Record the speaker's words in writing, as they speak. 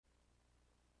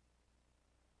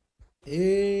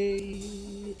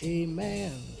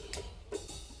Amen.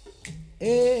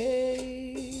 Amen.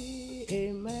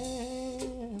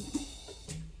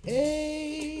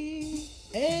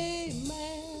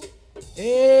 Amen.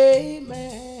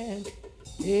 Amen.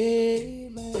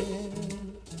 Amen.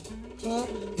 Huh?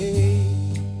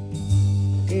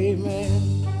 Amen.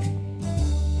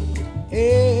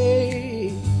 Amen.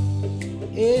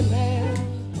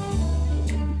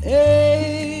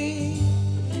 Amen.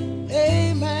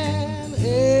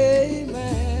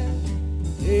 Amen.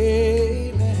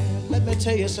 Amen. Let me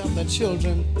tell you something,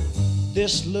 children.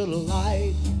 This little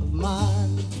light of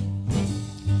mine,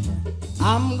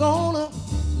 I'm gonna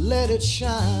let it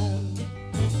shine.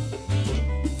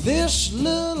 This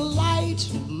little light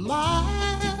of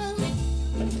mine,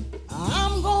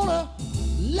 I'm gonna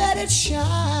let it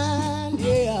shine.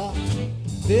 Yeah,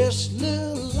 this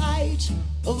little light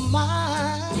of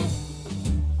mine,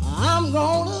 I'm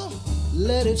gonna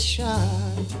let it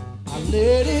shine. I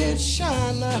let it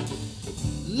shine,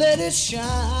 let it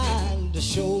shine to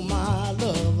show my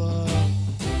lover.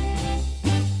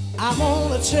 I'm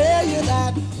gonna tell you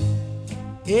that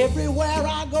everywhere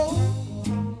I go,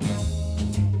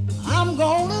 I'm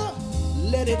gonna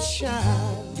let it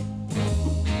shine.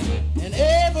 And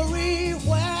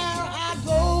everywhere I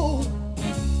go,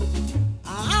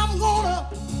 I'm gonna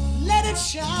let it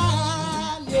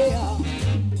shine. Yeah,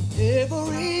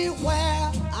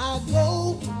 everywhere I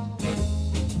go,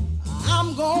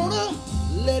 I'm gonna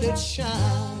let it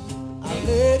shine. I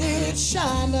let it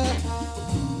shine,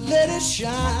 let it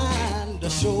shine to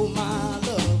show my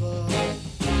lover.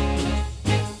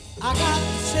 I got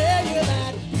to tell you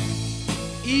that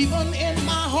even in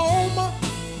my home,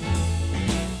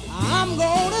 I'm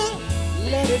gonna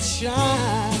let it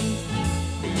shine.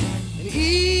 And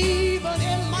even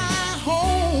in my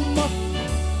home,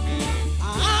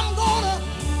 I'm gonna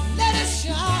let it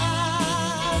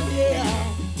shine.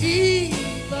 Yeah,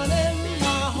 even in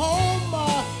my home,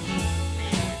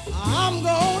 I'm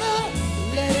gonna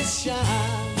let it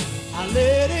shine. I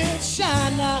let it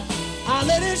shine, I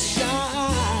let it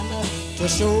shine to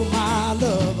show my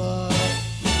lover.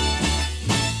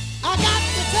 I got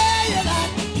to tell you that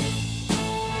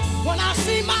when I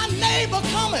see my neighbor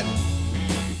coming,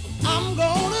 I'm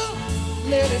gonna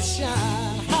let it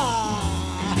shine.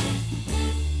 Ha.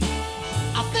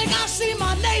 I think I see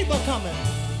my neighbor coming.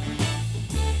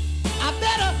 I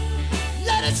better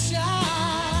let it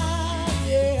shine.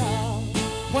 Yeah.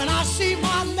 When I see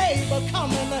my neighbor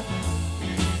coming,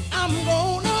 I'm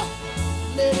gonna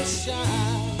let it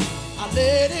shine. I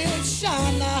let it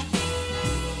shine,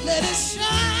 let it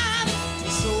shine to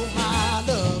show my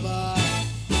lover.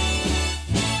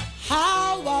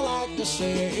 How I like to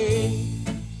say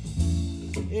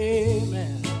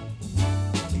amen.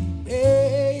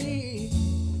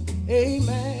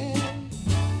 Amen.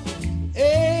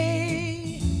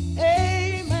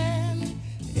 Amen.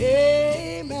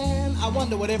 Amen. I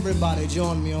wonder would everybody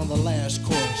join me on the last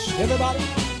chorus. Everybody?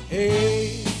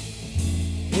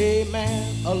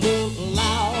 Amen. A little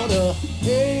louder.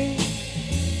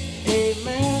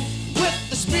 Amen. With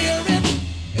the spirit.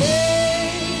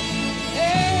 Amen.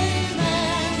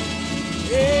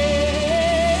 Amen.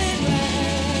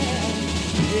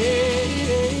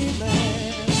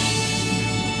 Amen.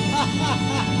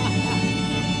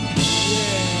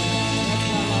 Yeah,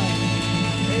 that's my life.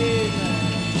 Amen.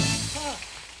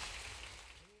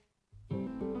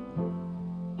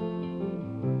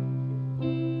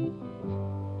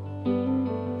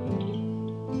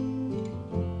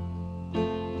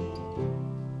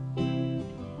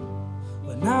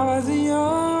 When I was a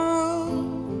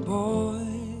young boy,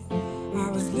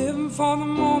 I was living for the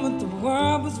moment. The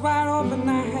world was wide open.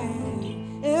 I had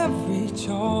every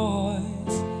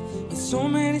choice. With so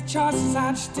many choices,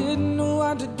 I just didn't know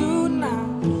what to do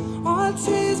now. All I'd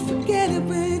say is forget it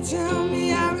when you tell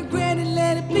me I regret it.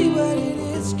 Let it be what it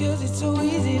is, 'cause it's so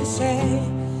easy to say.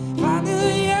 If I knew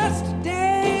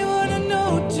yesterday what I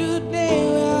know today,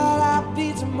 well, I'll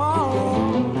be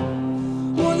tomorrow.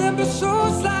 Won't let my soul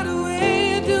slide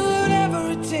away, do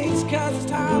whatever it takes, 'cause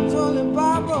time's only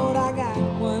borrowed. I got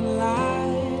one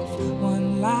life,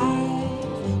 one life,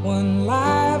 one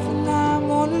life, and I'm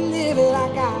gonna live it. I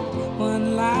got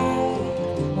one life,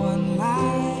 one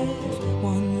life,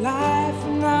 one life,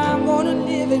 and I'm gonna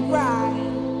live it right.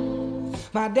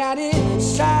 My daddy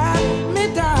sat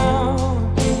me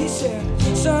down. He said,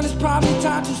 son, it's probably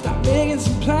time to stop making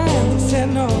some plans. I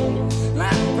said, no,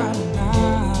 not right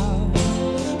now.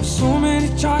 With so many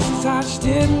choices, I just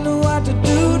didn't know what to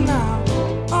do now.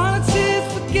 All I'd say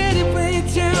is forget it when you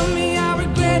tell me I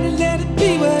regret it. Let it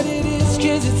be what it is,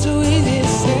 'cause it's so easy to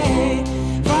say.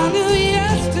 If I knew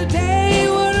yesterday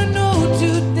what I know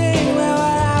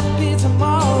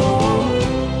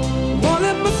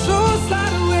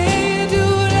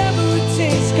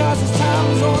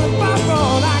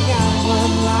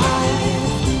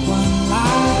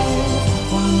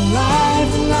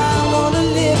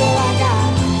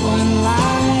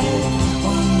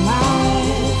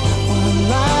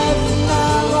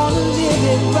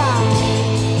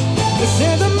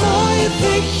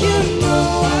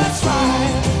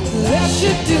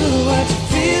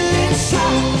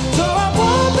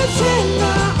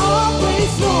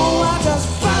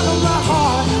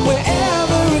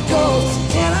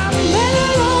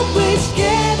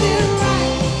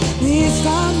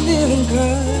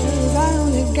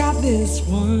got this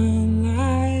one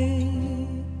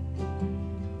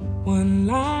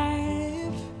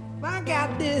life, I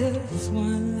got this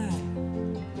one life.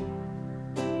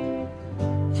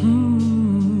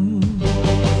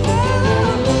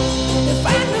 If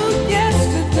I knew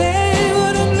yesterday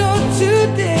what I know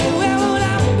today, where would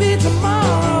I be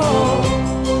tomorrow?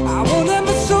 I won't let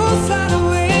my soul slide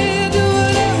away, do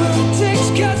whatever it takes,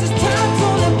 'cause it's time's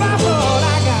only by foot.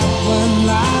 I got one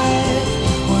life,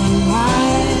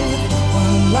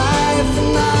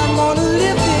 and I'm gonna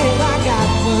live it. I got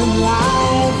one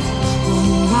life,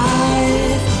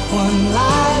 and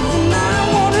I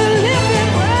wanna live it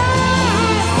right.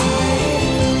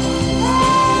 Oh,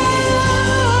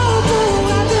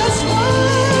 I just one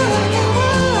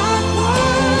life.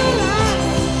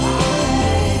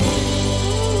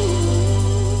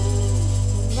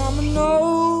 I'm an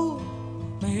old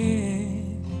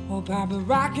man, hope I'll be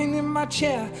rocking in my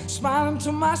chair, smiling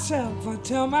to myself. I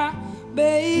tell my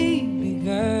baby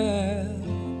girl,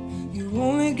 you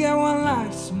only get one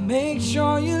life, so make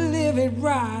sure you live it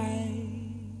right.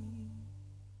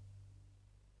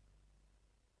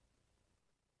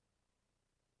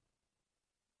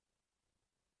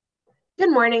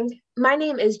 Good morning. My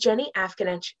name is Jenny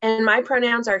Afganich, and my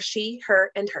pronouns are she,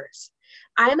 her, and hers.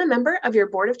 I am a member of your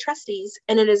Board of Trustees,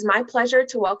 and it is my pleasure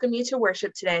to welcome you to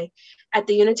worship today at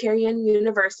the Unitarian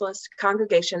Universalist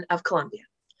Congregation of Columbia.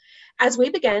 As we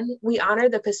begin, we honor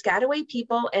the Piscataway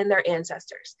people and their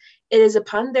ancestors. It is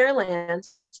upon their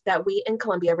lands that we in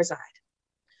Columbia reside.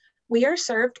 We are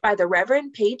served by the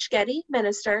Reverend Paige Getty,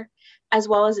 minister, as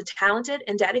well as a talented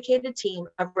and dedicated team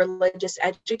of religious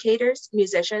educators,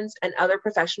 musicians, and other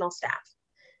professional staff.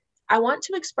 I want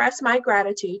to express my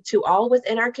gratitude to all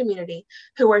within our community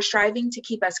who are striving to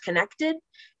keep us connected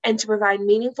and to provide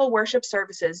meaningful worship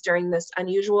services during this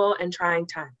unusual and trying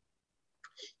time.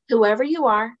 Whoever you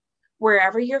are,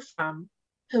 wherever you're from,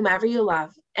 whomever you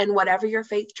love, and whatever your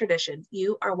faith tradition,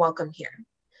 you are welcome here.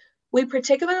 We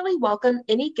particularly welcome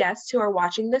any guests who are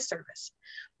watching this service.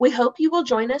 We hope you will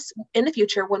join us in the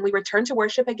future when we return to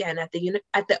worship again at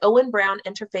the Owen Brown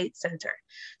Interfaith Center,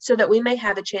 so that we may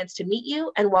have a chance to meet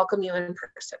you and welcome you in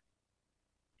person.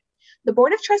 The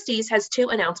Board of Trustees has two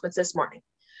announcements this morning.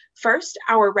 First,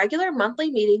 our regular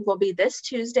monthly meeting will be this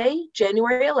Tuesday,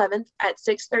 January 11th at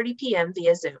 6:30 p.m.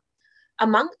 via Zoom.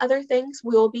 Among other things,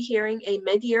 we will be hearing a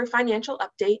mid-year financial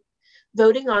update,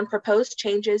 voting on proposed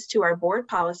changes to our board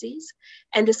policies,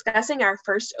 and discussing our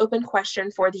first open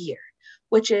question for the year,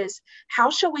 which is,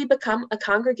 how shall we become a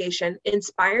congregation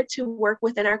inspired to work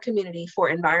within our community for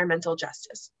environmental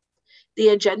justice? The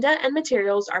agenda and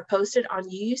materials are posted on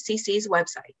UUCC's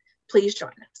website. Please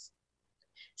join us.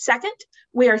 Second,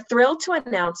 we are thrilled to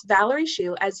announce Valerie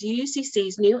Hsu as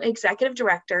UUCC's new executive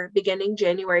director beginning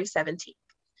January 17th.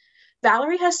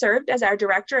 Valerie has served as our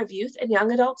Director of Youth and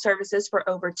Young Adult Services for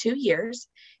over 2 years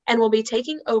and will be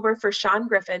taking over for Sean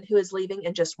Griffin, who is leaving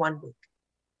in just 1 week.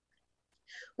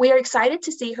 We are excited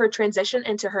to see her transition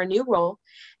into her new role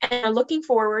and are looking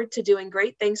forward to doing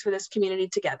great things for this community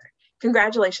together.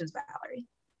 Congratulations, Valerie.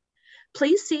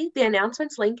 Please see the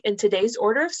announcements link in today's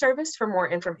order of service for more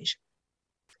information.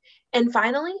 And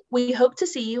finally, we hope to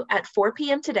see you at 4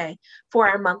 p.m. today for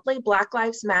our monthly Black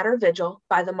Lives Matter Vigil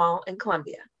by the Mall in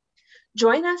Columbia.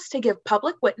 Join us to give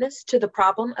public witness to the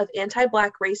problem of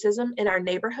anti-Black racism in our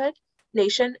neighborhood,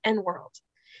 nation, and world,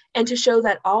 and to show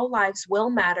that all lives will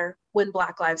matter when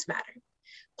Black Lives Matter.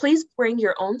 Please bring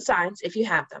your own signs if you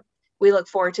have them. We look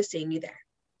forward to seeing you there.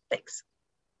 Thanks.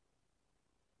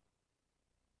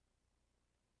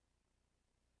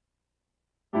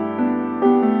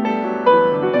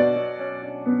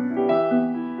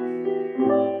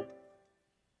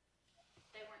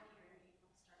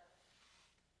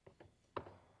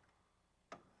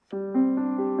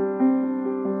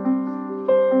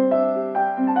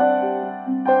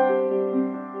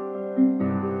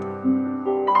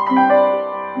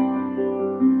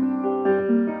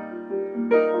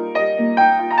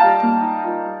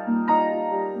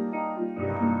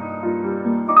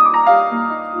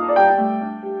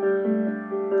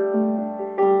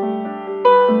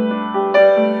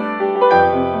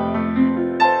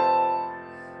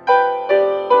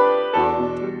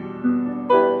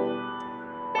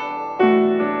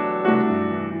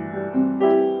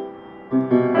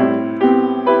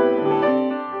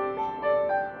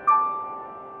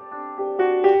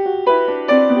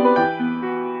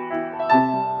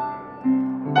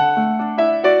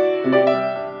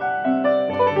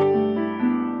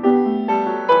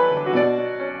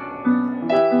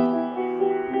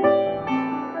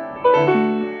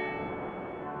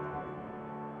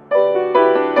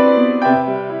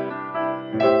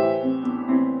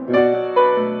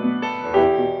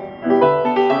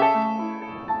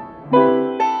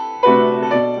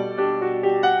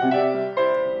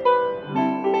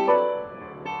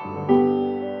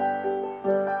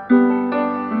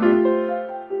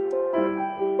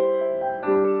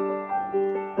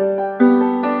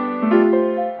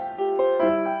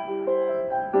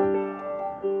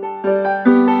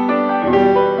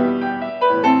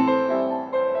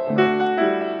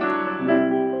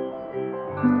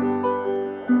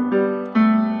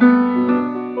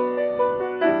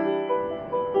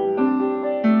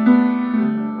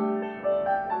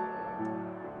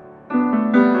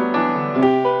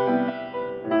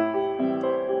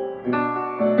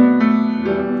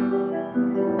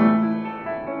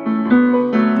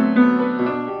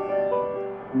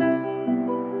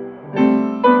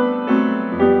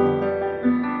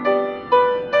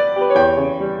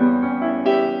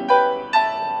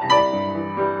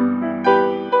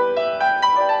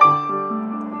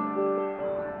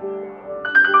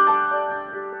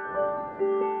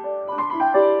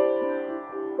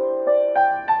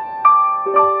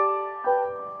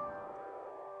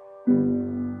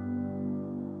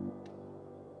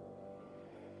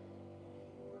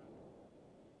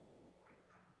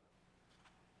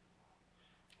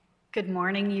 Good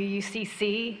morning,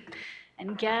 UUCC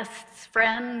and guests,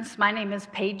 friends. My name is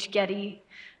Paige Getty.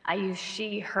 I use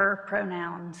she, her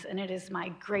pronouns, and it is my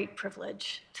great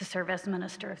privilege to serve as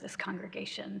minister of this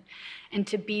congregation and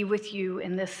to be with you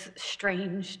in this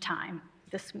strange time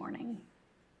this morning.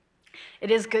 It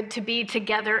is good to be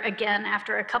together again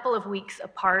after a couple of weeks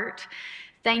apart.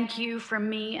 Thank you from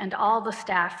me and all the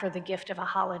staff for the gift of a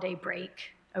holiday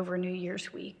break over New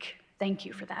Year's week. Thank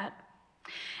you for that.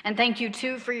 And thank you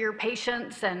too for your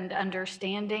patience and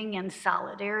understanding and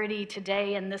solidarity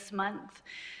today and this month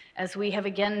as we have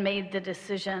again made the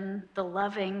decision, the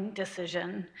loving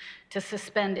decision, to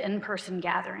suspend in-person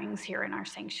gatherings here in our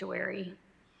sanctuary.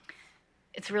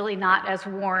 It's really not as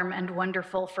warm and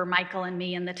wonderful for Michael and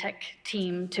me and the tech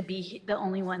team to be the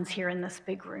only ones here in this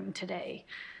big room today.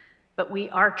 But we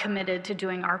are committed to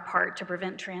doing our part to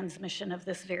prevent transmission of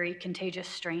this very contagious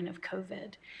strain of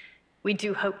COVID. We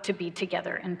do hope to be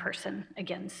together in person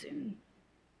again soon.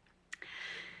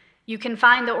 You can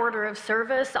find the order of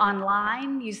service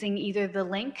online using either the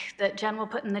link that Jen will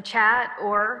put in the chat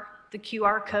or the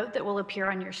QR code that will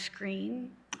appear on your screen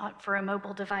for a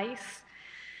mobile device.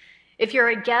 If you're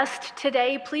a guest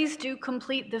today, please do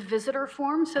complete the visitor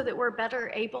form so that we're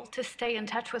better able to stay in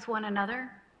touch with one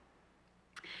another.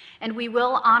 And we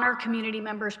will honor community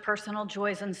members' personal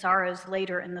joys and sorrows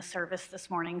later in the service this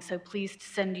morning, so please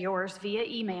send yours via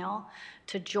email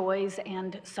to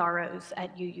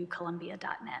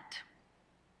joysandsorrows@uucolumbia.net.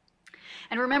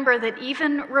 And remember that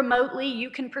even remotely, you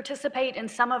can participate in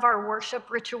some of our worship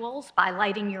rituals by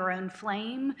lighting your own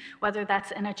flame, whether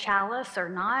that's in a chalice or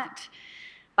not,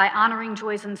 by honoring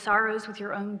joys and sorrows with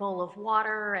your own bowl of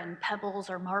water and pebbles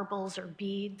or marbles or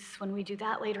beads when we do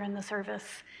that later in the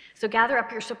service. So gather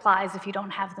up your supplies if you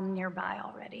don't have them nearby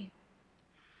already.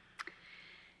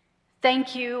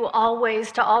 Thank you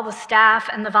always to all the staff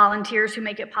and the volunteers who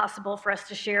make it possible for us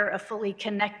to share a fully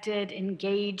connected,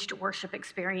 engaged worship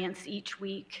experience each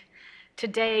week.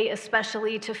 Today,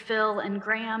 especially to Phil and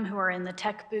Graham, who are in the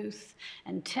tech booth,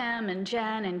 and Tim and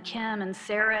Jen and Kim and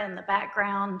Sarah in the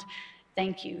background.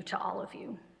 Thank you to all of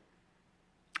you.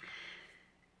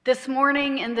 This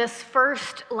morning, in this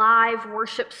first live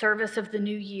worship service of the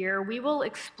new year, we will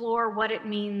explore what it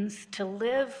means to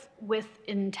live with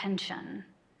intention.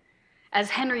 As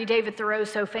Henry David Thoreau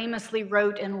so famously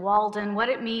wrote in Walden, what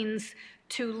it means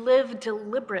to live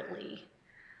deliberately,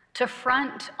 to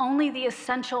front only the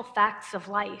essential facts of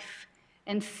life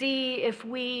and see if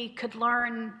we could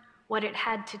learn what it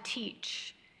had to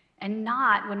teach, and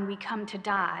not, when we come to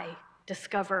die,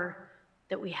 discover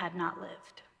that we had not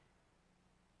lived.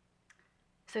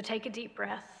 So take a deep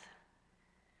breath.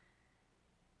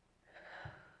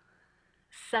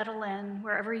 Settle in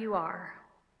wherever you are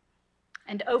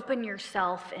and open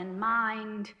yourself in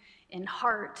mind, in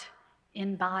heart,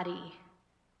 in body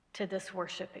to this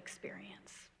worship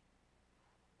experience.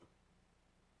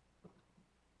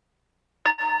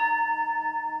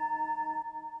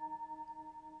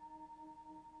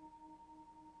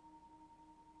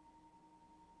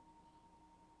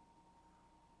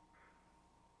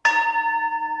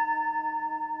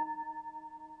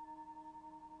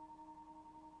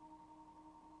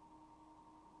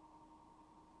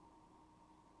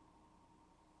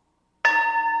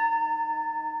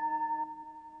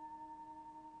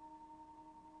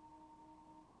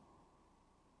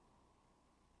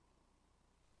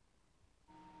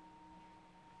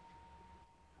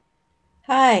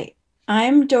 Hi,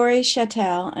 I'm Dory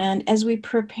Chattel, and as we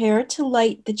prepare to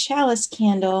light the chalice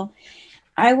candle,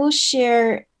 I will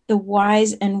share the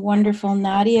wise and wonderful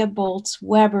Nadia Bolt's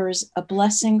Weber's A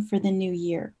Blessing for the New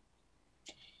Year.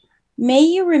 May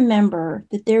you remember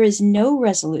that there is no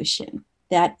resolution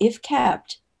that, if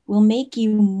kept, will make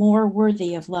you more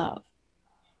worthy of love.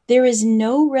 There is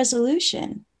no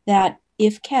resolution that,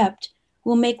 if kept,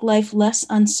 will make life less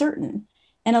uncertain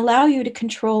and allow you to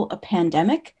control a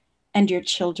pandemic and your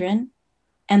children,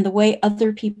 and the way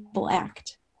other people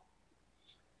act.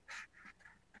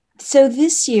 So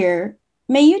this year,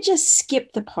 may you just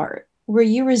skip the part where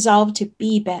you resolve to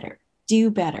be better, do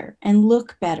better, and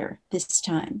look better this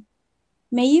time.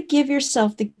 May you give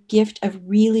yourself the gift of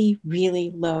really, really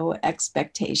low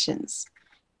expectations.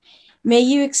 May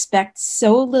you expect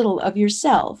so little of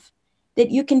yourself that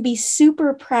you can be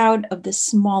super proud of the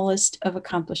smallest of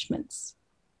accomplishments.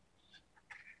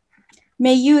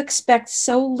 May you expect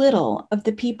so little of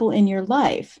the people in your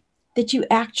life that you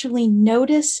actually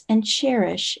notice and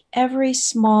cherish every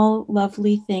small,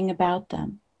 lovely thing about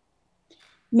them.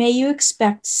 May you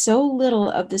expect so little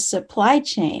of the supply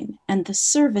chain and the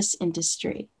service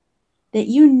industry that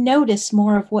you notice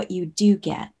more of what you do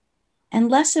get and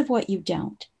less of what you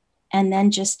don't. and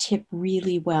then just tip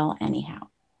really well anyhow.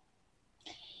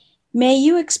 May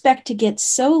you expect to get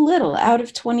so little out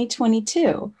of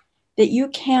 2022 that you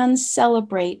can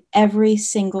celebrate every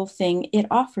single thing it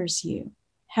offers you,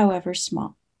 however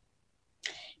small.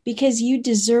 Because you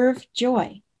deserve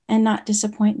joy and not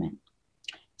disappointment.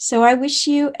 So I wish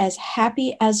you as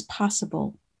happy as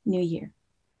possible New Year.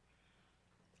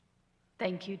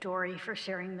 Thank you, Dory, for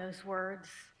sharing those words.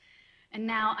 And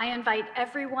now I invite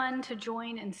everyone to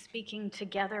join in speaking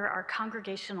together our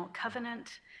congregational covenant.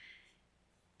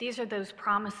 These are those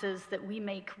promises that we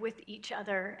make with each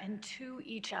other and to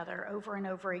each other over and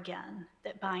over again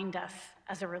that bind us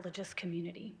as a religious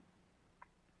community.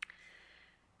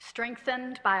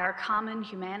 Strengthened by our common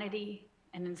humanity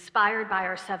and inspired by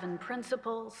our 7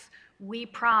 principles, we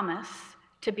promise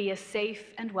to be a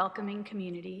safe and welcoming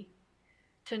community,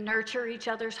 to nurture each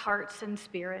other's hearts and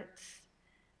spirits,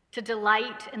 to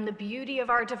delight in the beauty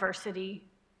of our diversity,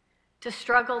 to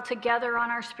struggle together on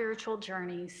our spiritual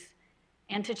journeys,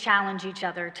 and to challenge each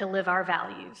other to live our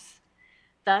values.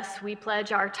 Thus, we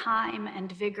pledge our time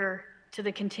and vigor to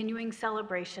the continuing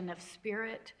celebration of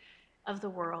spirit, of the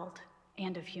world,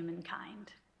 and of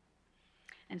humankind.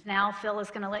 And now Phil is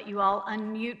going to let you all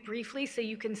unmute briefly so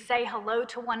you can say hello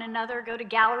to one another, go to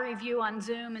gallery view on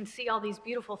Zoom, and see all these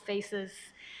beautiful faces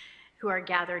who are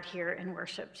gathered here in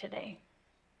worship today.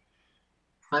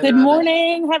 Good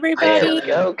morning, There everybody. we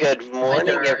go. Good morning,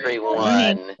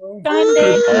 everyone.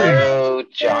 Sunday. Hello,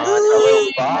 John. Hello,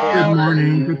 Bob. Good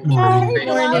morning. Good morning. Good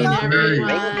morning,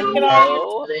 Mickey.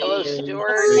 Hello. Hello,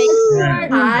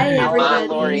 Stuart. Hi, Alan and everybody.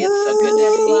 Lori, it's so good to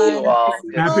see you all.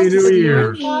 Good Happy New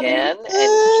Year. Ken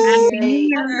and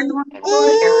Key and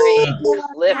Mary and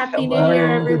Cliff. Happy New Hello. Year,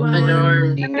 everyone.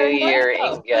 Happy New Year,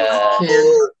 Inga.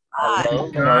 Hello,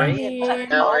 Lori and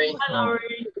Tom.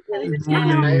 Good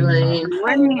morning. Morning, Elaine.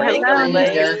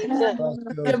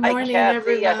 Good Hi, morning,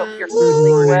 Kathy. I hope you're everyone. Good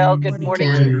feeling well. morning. Good morning,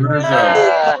 Very good.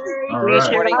 Teresa. All Good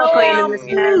right. morning,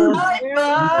 Kim.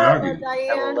 Howdy.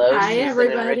 Hello, Hi, Susan and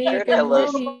everybody. Richard. Good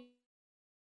Hello. morning.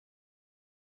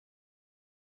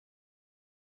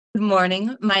 Good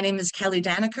morning. My name is Kelly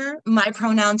Danaker. My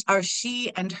pronouns are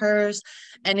she and hers,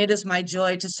 and it is my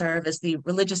joy to serve as the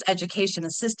religious education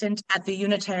assistant at the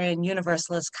Unitarian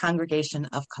Universalist Congregation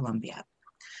of Columbia.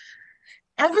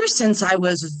 Ever since I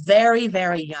was very,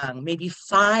 very young, maybe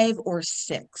 5 or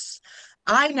 6,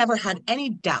 I never had any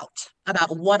doubt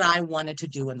about what I wanted to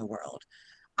do in the world.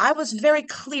 I was very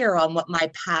clear on what my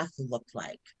path looked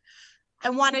like. I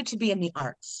wanted to be in the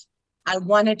arts. I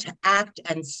wanted to act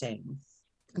and sing.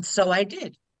 And so I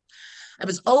did. I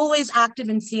was always active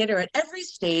in theater at every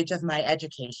stage of my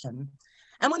education.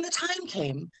 And when the time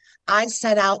came, I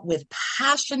set out with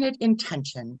passionate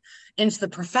intention into the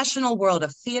professional world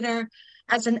of theater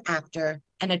as an actor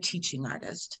and a teaching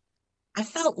artist. I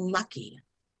felt lucky.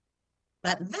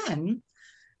 But then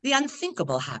the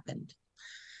unthinkable happened.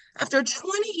 After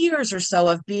 20 years or so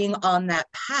of being on that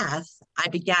path, I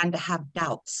began to have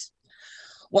doubts.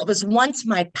 What was once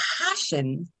my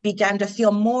passion began to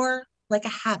feel more like a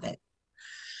habit.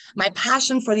 My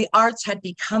passion for the arts had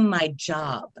become my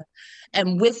job.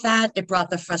 And with that, it brought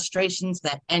the frustrations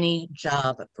that any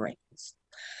job brings.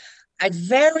 I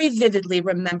very vividly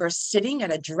remember sitting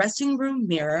at a dressing room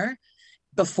mirror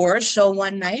before a show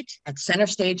one night at Center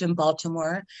Stage in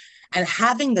Baltimore and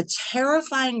having the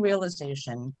terrifying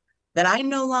realization that I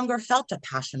no longer felt a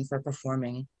passion for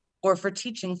performing or for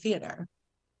teaching theater.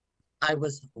 I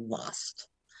was lost.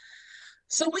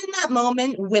 So in that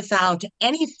moment, without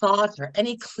any thought or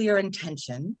any clear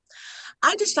intention,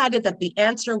 I decided that the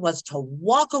answer was to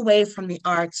walk away from the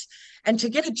arts and to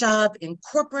get a job in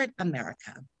corporate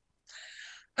America.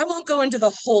 I won't go into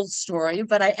the whole story,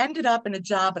 but I ended up in a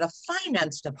job at a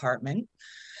finance department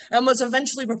and was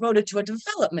eventually promoted to a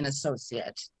development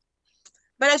associate.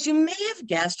 But as you may have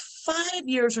guessed, 5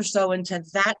 years or so into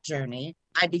that journey,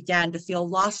 I began to feel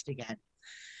lost again.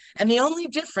 And the only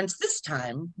difference this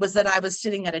time was that I was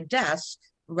sitting at a desk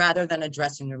rather than a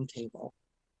dressing room table.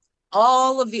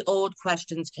 All of the old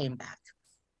questions came back.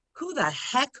 Who the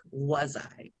heck was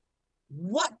I?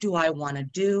 What do I want to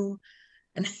do?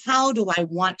 And how do I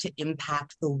want to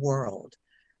impact the world?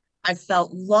 I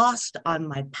felt lost on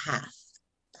my path.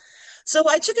 So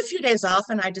I took a few days off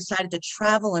and I decided to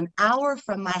travel an hour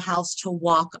from my house to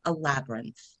walk a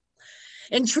labyrinth.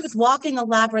 In truth, walking a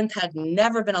labyrinth had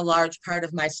never been a large part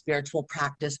of my spiritual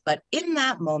practice, but in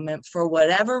that moment, for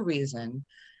whatever reason,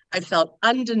 I felt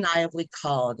undeniably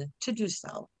called to do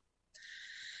so.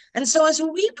 And so as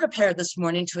we prepare this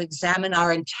morning to examine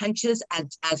our intentions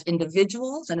as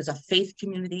individuals and as a faith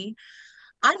community,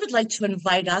 I would like to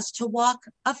invite us to walk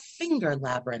a finger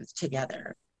labyrinth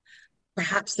together.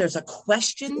 Perhaps there's a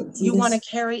question you want to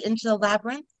carry into the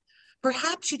labyrinth.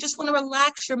 Perhaps you just want to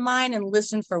relax your mind and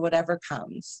listen for whatever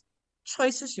comes.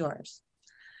 Choice is yours.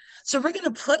 So we're going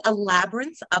to put a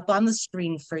labyrinth up on the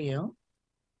screen for you.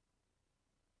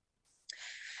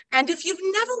 And if you've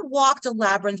never walked a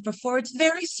labyrinth before, it's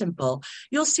very simple.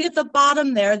 You'll see at the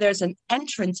bottom there, there's an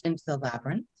entrance into the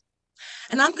labyrinth.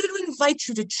 And I'm going to invite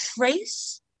you to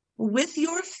trace with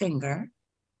your finger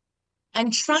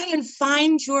and try and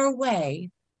find your way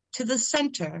to the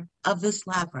center of this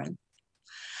labyrinth.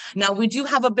 Now, we do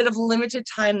have a bit of limited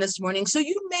time this morning, so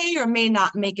you may or may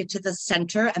not make it to the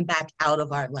center and back out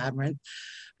of our labyrinth.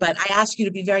 But I ask you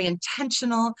to be very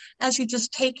intentional as you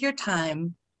just take your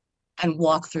time and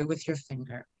walk through with your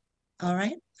finger. All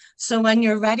right? So when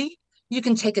you're ready, you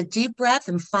can take a deep breath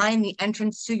and find the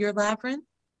entrance to your labyrinth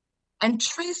and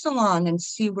trace along and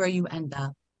see where you end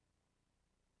up.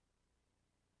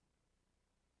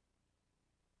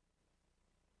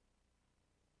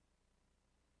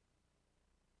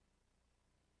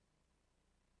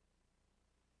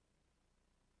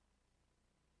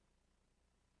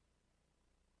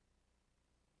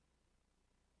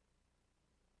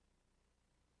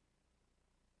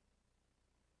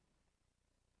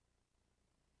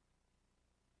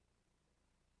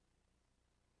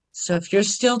 So if you're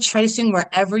still tracing,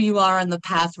 wherever you are on the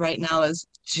path right now is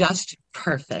just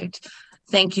perfect.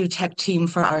 Thank you, tech team,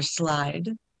 for our slide.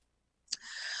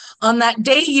 On that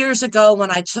day years ago when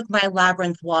I took my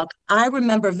labyrinth walk, I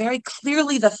remember very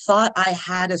clearly the thought I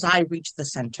had as I reached the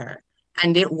center,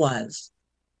 and it was,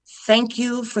 thank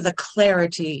you for the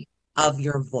clarity of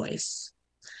your voice.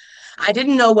 I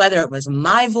didn't know whether it was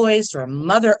my voice or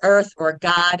Mother Earth or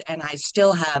God, and I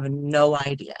still have no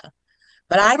idea.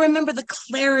 But I remember the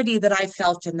clarity that I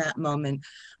felt in that moment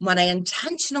when I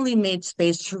intentionally made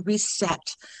space to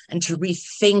reset and to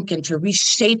rethink and to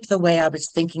reshape the way I was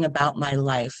thinking about my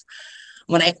life.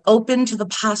 When I opened to the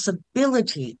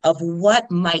possibility of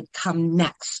what might come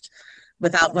next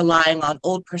without relying on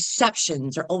old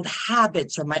perceptions or old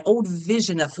habits or my old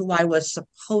vision of who I was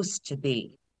supposed to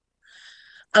be.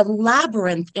 A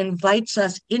labyrinth invites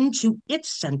us into its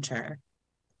center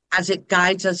as it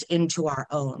guides us into our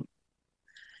own.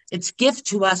 Its gift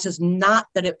to us is not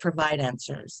that it provides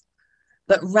answers,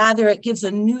 but rather it gives a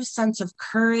new sense of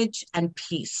courage and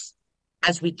peace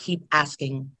as we keep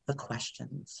asking the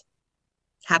questions.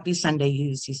 Happy Sunday,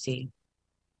 UCC.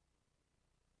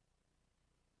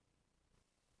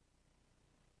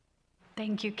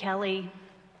 Thank you, Kelly.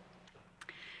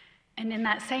 And in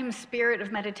that same spirit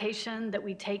of meditation that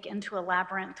we take into a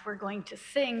labyrinth, we're going to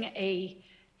sing a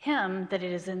hymn that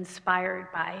is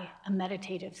inspired by a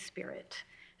meditative spirit,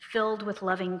 filled with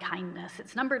loving kindness.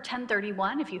 It's number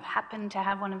 1031. If you happen to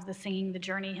have one of the Singing the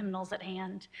Journey hymnals at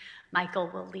hand,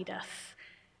 Michael will lead us.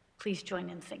 Please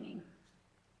join in singing.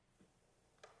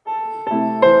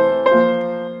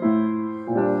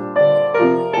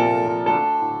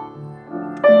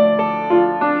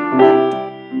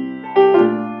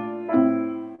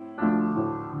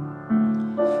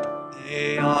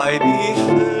 May I be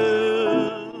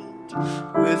filled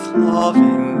with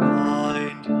loving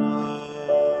kindness.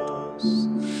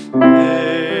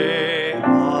 May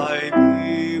I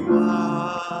be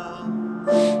well.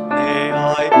 May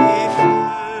I be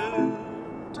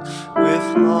filled with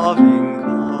loving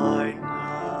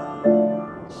kindness.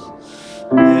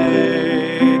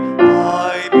 May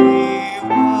I be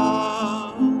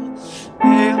well.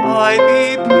 May I be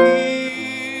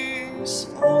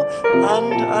peaceful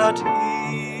and at ease.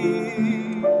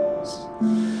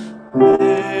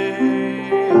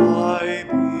 May I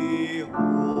be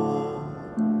whole.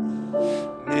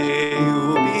 May you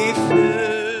be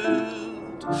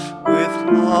filled with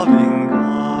loving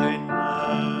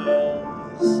kindness.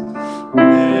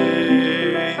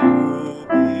 May you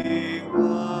be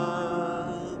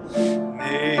well.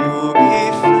 May you be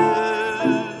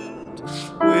filled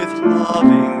with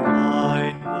loving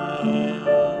kindness.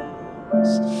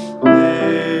 May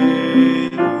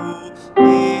you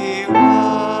be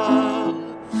well.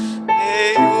 May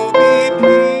you be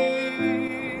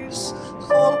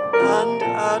peaceful and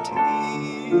at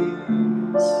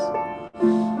ease.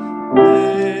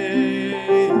 May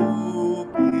you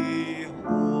be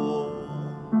whole.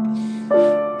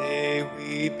 May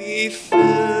we be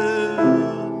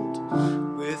filled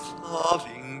with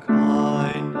loving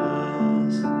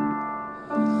kindness.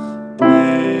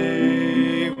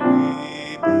 May we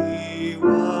be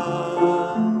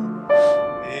well.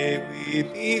 May we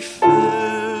be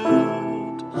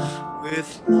filled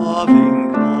with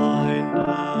loving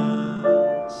kindness.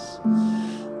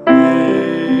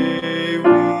 May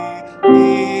we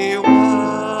be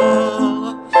well.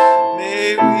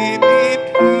 May we be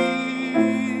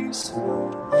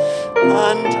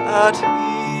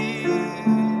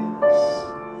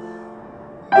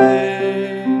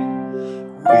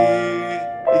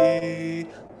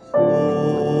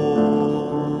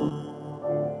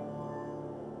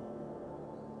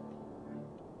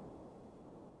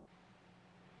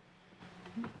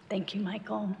Thank you,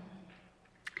 Michael.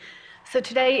 So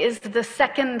today is the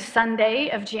second Sunday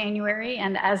of January,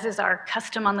 and as is our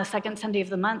custom on the second Sunday of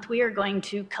the month, we are going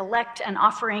to collect an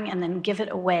offering and then give it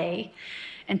away.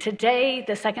 And today,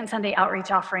 the second Sunday outreach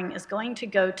offering is going to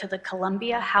go to the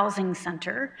Columbia Housing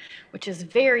Center, which is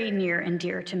very near and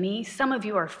dear to me. Some of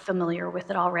you are familiar with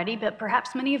it already, but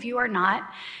perhaps many of you are not.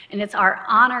 And it's our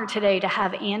honor today to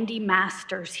have Andy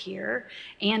Masters here.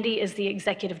 Andy is the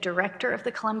executive director of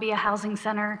the Columbia Housing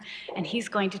Center, and he's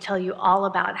going to tell you all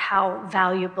about how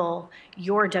valuable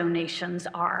your donations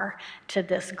are to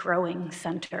this growing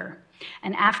center.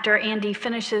 And after Andy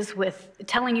finishes with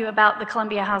telling you about the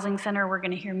Columbia Housing Center, we're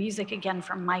going to hear music again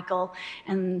from Michael,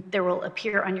 and there will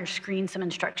appear on your screen some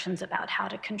instructions about how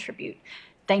to contribute.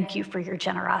 Thank you for your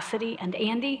generosity. And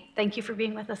Andy, thank you for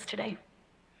being with us today.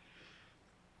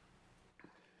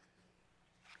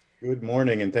 Good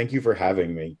morning, and thank you for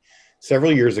having me.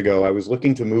 Several years ago, I was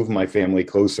looking to move my family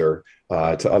closer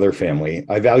to other family.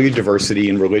 I valued diversity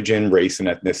in religion, race, and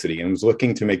ethnicity, and was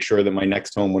looking to make sure that my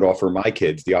next home would offer my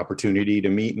kids the opportunity to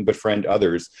meet and befriend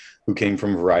others who came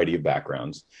from a variety of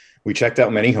backgrounds. We checked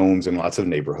out many homes in lots of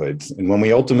neighborhoods, and when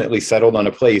we ultimately settled on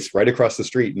a place right across the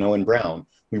street in Owen Brown,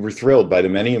 we were thrilled by the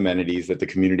many amenities that the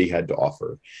community had to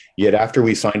offer. Yet after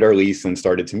we signed our lease and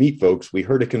started to meet folks, we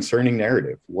heard a concerning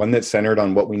narrative, one that centered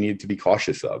on what we needed to be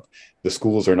cautious of. The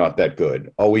schools are not that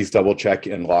good. Always double check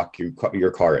and lock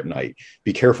your car at night.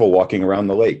 Be careful walking around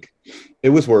the lake. It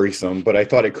was worrisome, but I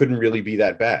thought it couldn't really be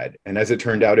that bad. And as it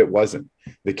turned out, it wasn't.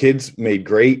 The kids made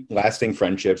great, lasting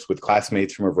friendships with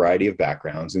classmates from a variety of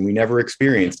backgrounds, and we never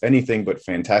experienced anything but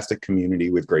fantastic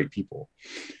community with great people.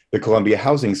 The Columbia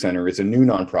Housing Center is a new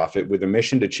nonprofit with a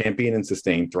mission to champion and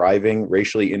sustain thriving,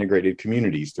 racially integrated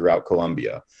communities throughout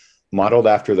Columbia. Modeled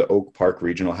after the Oak Park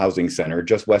Regional Housing Center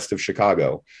just west of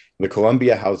Chicago, the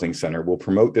Columbia Housing Center will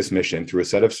promote this mission through a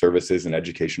set of services and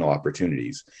educational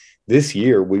opportunities. This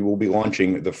year, we will be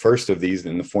launching the first of these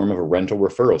in the form of a rental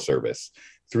referral service.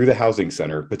 Through the Housing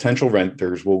Center, potential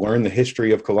renters will learn the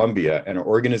history of Columbia and our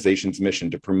organization's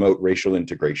mission to promote racial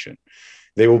integration.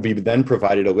 They will be then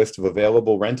provided a list of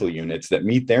available rental units that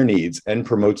meet their needs and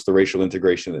promotes the racial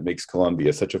integration that makes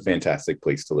Columbia such a fantastic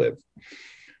place to live.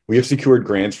 We have secured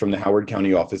grants from the Howard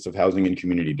County Office of Housing and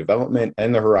Community Development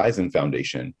and the Horizon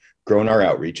Foundation, grown our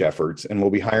outreach efforts, and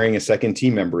will be hiring a second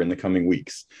team member in the coming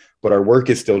weeks. But our work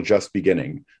is still just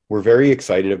beginning. We're very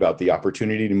excited about the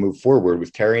opportunity to move forward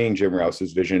with carrying Jim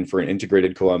Rouse's vision for an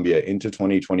integrated Columbia into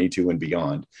 2022 and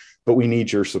beyond. But we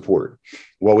need your support.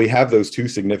 While we have those two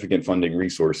significant funding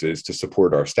resources to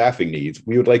support our staffing needs,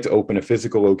 we would like to open a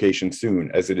physical location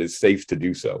soon as it is safe to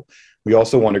do so. We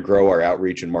also want to grow our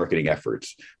outreach and marketing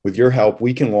efforts. With your help,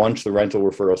 we can launch the rental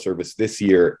referral service this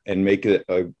year and make it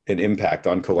an impact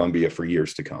on Columbia for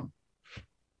years to come.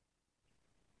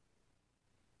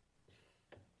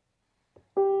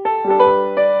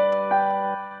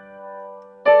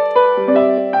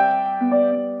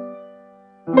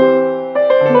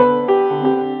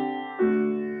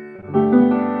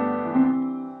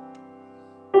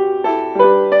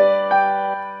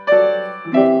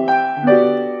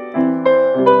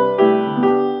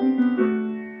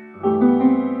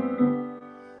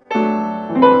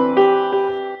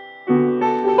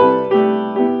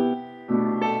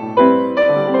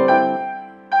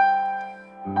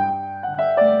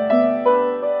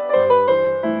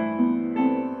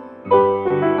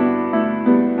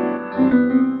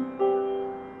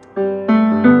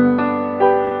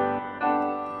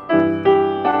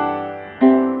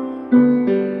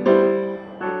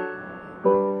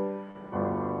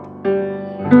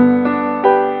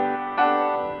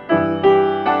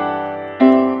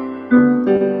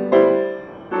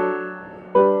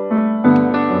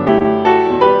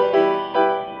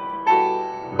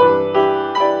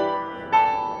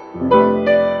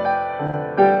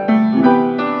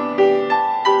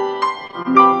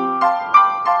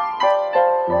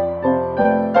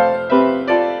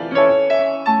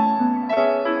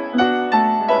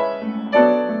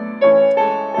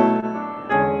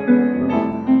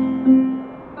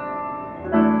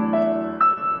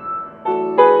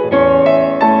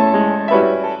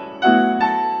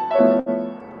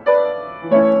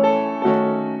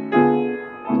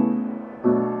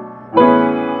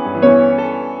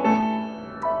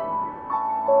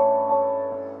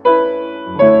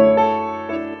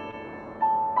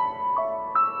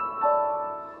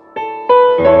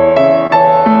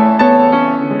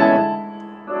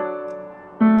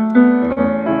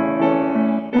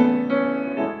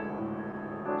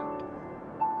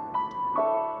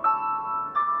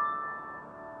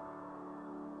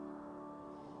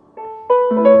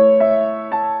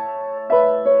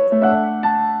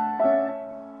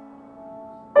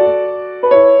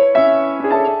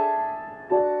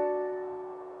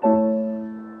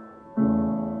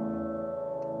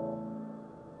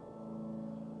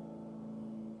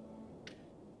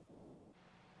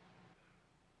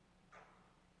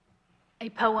 a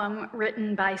poem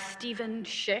written by Stephen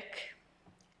Schick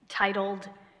titled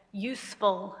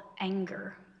Useful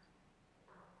Anger.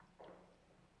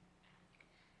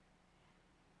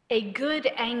 A good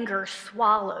anger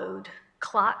swallowed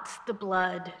clots the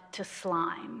blood to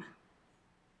slime,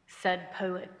 said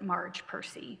poet Marge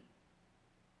Percy.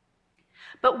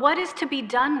 But what is to be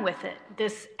done with it,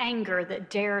 this anger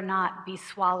that dare not be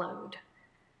swallowed?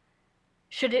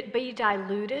 Should it be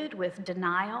diluted with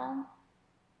denial,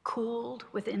 cooled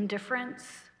with indifference?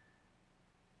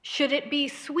 Should it be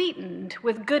sweetened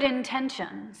with good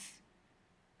intentions,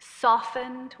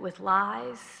 softened with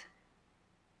lies?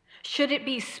 Should it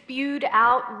be spewed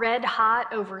out red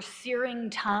hot over searing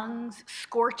tongues,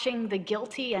 scorching the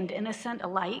guilty and innocent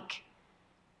alike?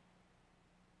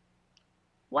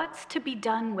 What's to be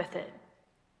done with it,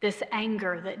 this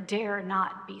anger that dare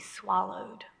not be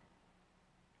swallowed?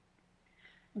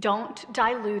 Don't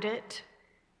dilute it,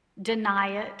 deny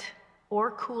it,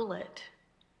 or cool it.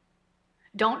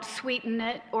 Don't sweeten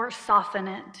it or soften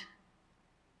it,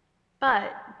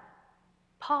 but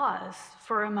pause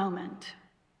for a moment.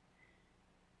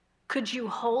 Could you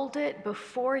hold it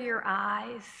before your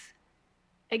eyes?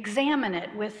 Examine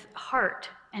it with heart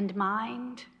and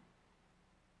mind?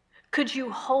 Could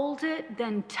you hold it,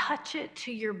 then touch it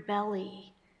to your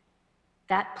belly,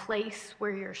 that place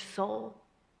where your soul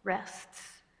rests?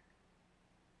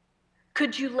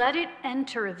 Could you let it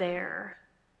enter there,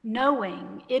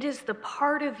 knowing it is the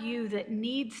part of you that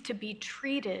needs to be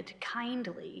treated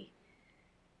kindly,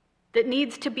 that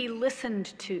needs to be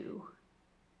listened to,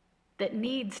 that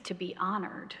needs to be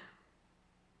honored?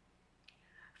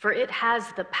 For it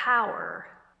has the power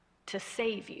to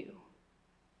save you,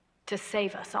 to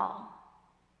save us all.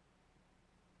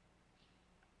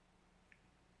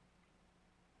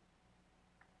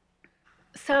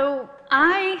 So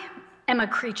I am a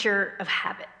creature of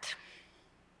habit.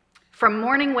 From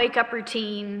morning wake-up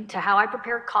routine to how I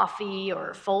prepare coffee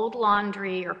or fold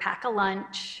laundry or pack a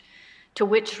lunch, to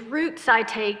which routes I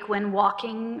take when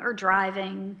walking or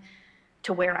driving,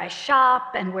 to where I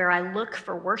shop and where I look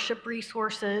for worship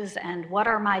resources and what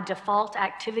are my default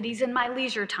activities in my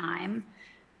leisure time,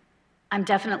 I'm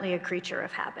definitely a creature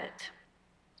of habit.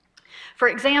 For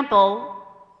example,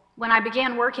 when I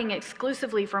began working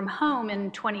exclusively from home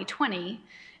in 2020,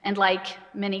 and like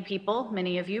many people,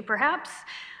 many of you perhaps,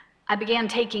 I began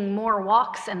taking more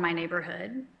walks in my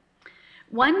neighborhood.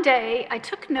 One day, I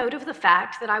took note of the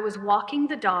fact that I was walking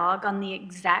the dog on the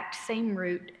exact same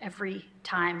route every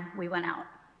time we went out.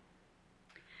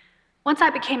 Once I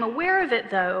became aware of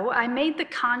it, though, I made the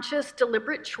conscious,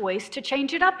 deliberate choice to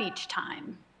change it up each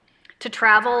time, to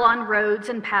travel on roads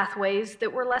and pathways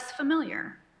that were less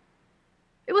familiar.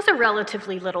 It was a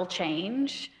relatively little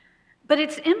change, but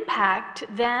its impact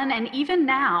then and even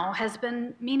now has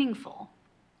been meaningful.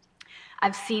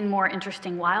 I've seen more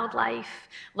interesting wildlife,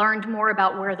 learned more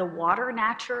about where the water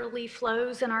naturally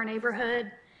flows in our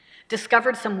neighborhood,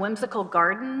 discovered some whimsical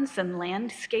gardens and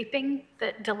landscaping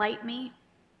that delight me.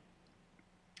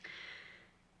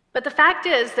 But the fact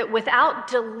is that without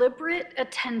deliberate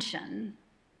attention,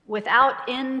 without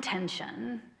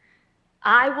intention,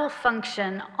 I will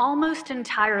function almost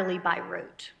entirely by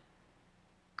rote.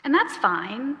 And that's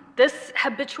fine. This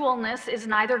habitualness is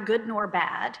neither good nor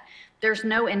bad. There's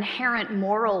no inherent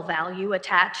moral value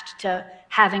attached to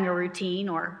having a routine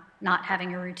or not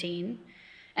having a routine.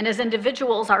 And as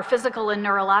individuals, our physical and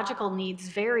neurological needs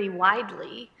vary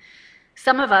widely.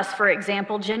 Some of us, for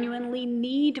example, genuinely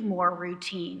need more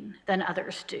routine than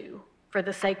others do for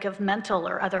the sake of mental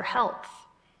or other health.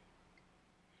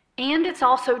 And it's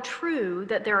also true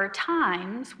that there are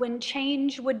times when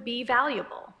change would be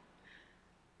valuable,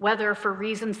 whether for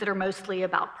reasons that are mostly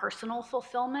about personal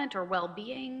fulfillment or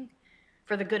well-being,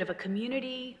 for the good of a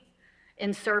community,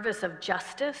 in service of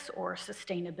justice or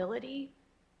sustainability.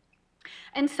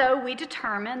 And so we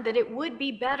determined that it would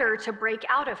be better to break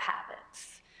out of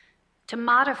habits, to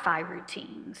modify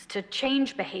routines, to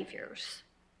change behaviors,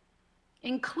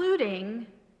 including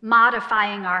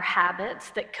modifying our habits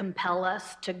that compel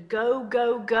us to go,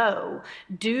 go, go,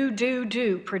 do,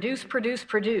 produce, produce,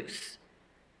 produce.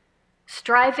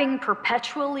 Striving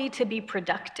perpetually to be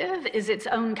productive is its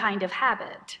own kind of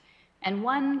habit, and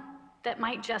one that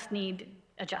might just need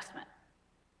adjustment.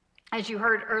 As you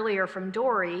heard earlier from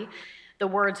Dory, the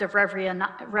words of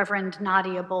Reverend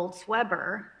Nadia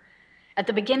Bolz-Weber, at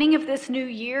the beginning of this new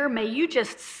year, may you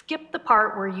just skip the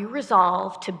part where you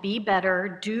resolve to be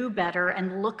better, do better,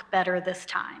 and look better this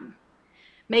time.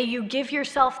 May you give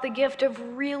yourself the gift of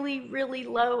really, really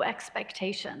low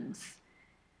expectations.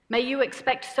 May you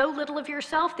expect so little of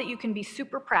yourself that you can be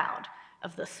super proud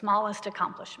of the smallest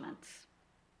accomplishments.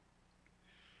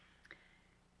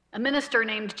 A minister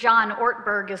named John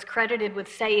Ortberg is credited with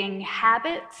saying,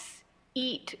 "Habits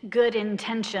eat good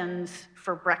intentions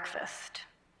for breakfast."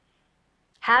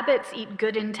 Habits eat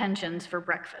good intentions for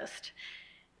breakfast.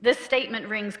 This statement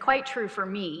rings quite true for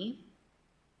me,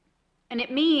 and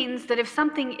it means that if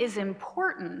something is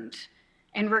important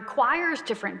and requires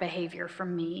different behavior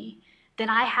from me, then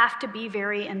I have to be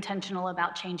very intentional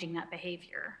about changing that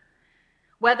behavior.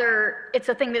 Whether it's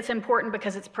a thing that's important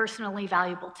because it's personally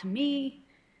valuable to me,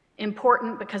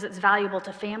 important because it's valuable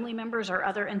to family members or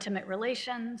other intimate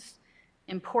relations,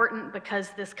 important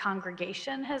because this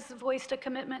congregation has voiced a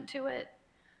commitment to it,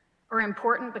 or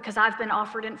important because I've been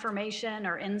offered information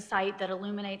or insight that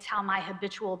illuminates how my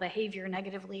habitual behavior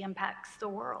negatively impacts the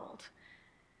world.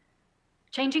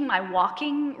 Changing my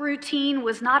walking routine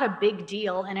was not a big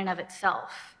deal in and of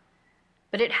itself,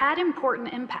 but it had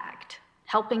important impact,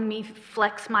 helping me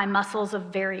flex my muscles of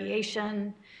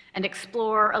variation and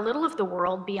explore a little of the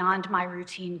world beyond my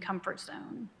routine comfort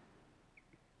zone.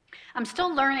 I'm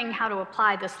still learning how to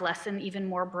apply this lesson even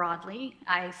more broadly.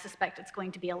 I suspect it's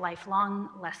going to be a lifelong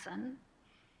lesson.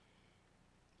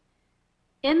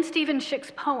 In Stephen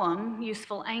Schick's poem,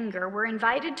 Useful Anger, we're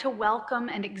invited to welcome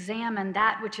and examine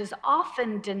that which is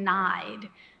often denied,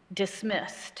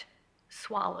 dismissed,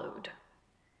 swallowed.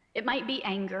 It might be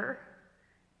anger.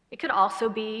 It could also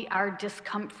be our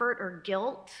discomfort or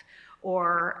guilt,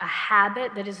 or a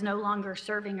habit that is no longer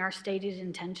serving our stated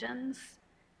intentions.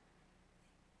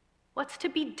 What's to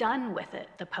be done with it,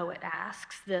 the poet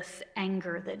asks, this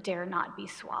anger that dare not be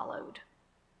swallowed?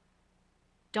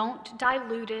 Don't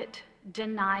dilute it,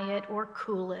 deny it, or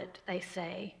cool it, they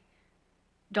say.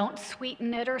 Don't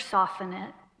sweeten it or soften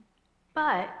it,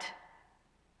 but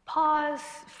pause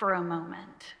for a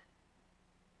moment.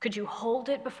 Could you hold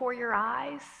it before your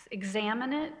eyes,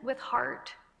 examine it with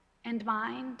heart and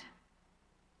mind?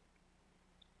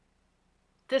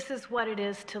 This is what it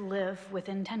is to live with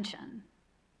intention,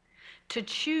 to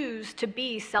choose to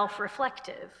be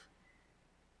self-reflective,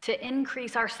 to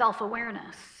increase our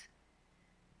self-awareness,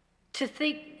 to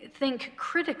think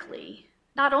critically,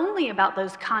 not only about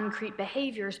those concrete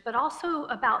behaviors, but also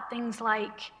about things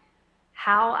like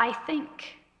how I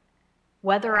think,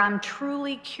 whether I'm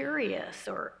truly curious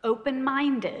or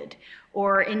open-minded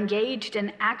or engaged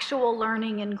in actual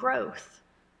learning and growth,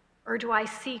 or do I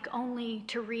seek only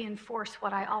to reinforce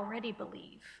what I already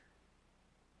believe?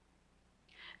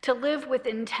 To live with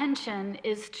intention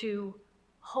is to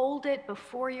hold it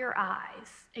before your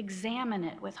eyes, examine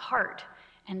it with heart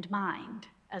and mind,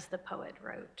 as the poet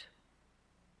wrote.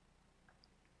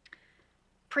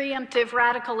 Preemptive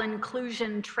radical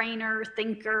inclusion trainer,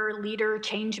 thinker, leader,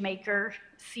 changemaker,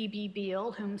 C.B.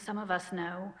 Beale, whom some of us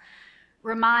know,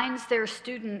 reminds their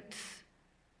students,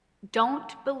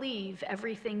 don't believe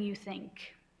everything you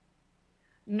think.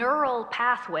 Neural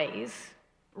pathways,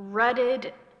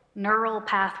 rutted neural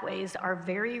pathways, are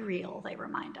very real, they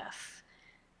remind us.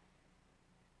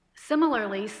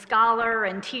 Similarly, scholar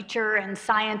and teacher and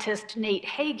scientist Nate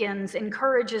Hagans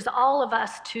encourages all of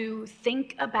us to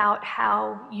think about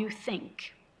how you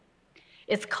think.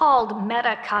 It's called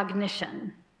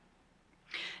metacognition.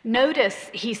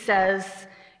 Notice, he says,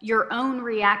 your own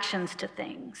reactions to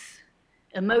things,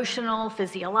 emotional,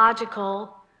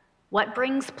 physiological, what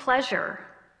brings pleasure,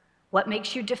 what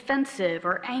makes you defensive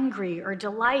or angry or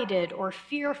delighted or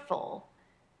fearful,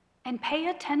 and pay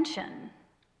attention.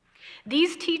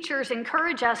 These teachers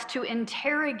encourage us to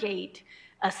interrogate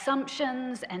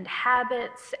assumptions and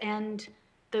habits and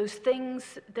those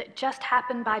things that just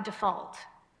happen by default.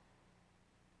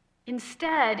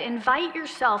 Instead, invite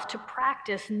yourself to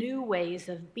practice new ways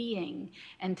of being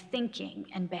and thinking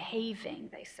and behaving,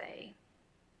 they say.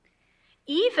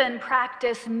 Even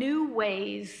practice new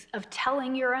ways of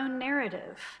telling your own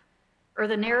narrative, or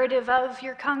the narrative of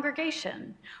your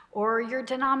congregation, or your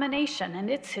denomination and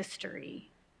its history.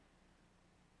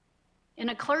 In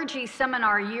a clergy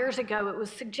seminar years ago, it was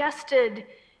suggested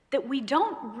that we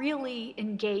don't really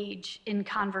engage in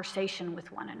conversation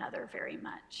with one another very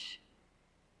much.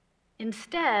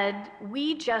 Instead,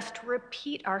 we just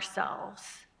repeat ourselves,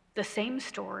 the same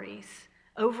stories,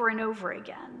 over and over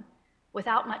again,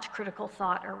 without much critical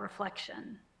thought or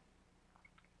reflection.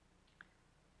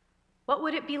 What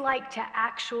would it be like to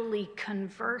actually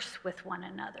converse with one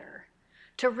another,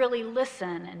 to really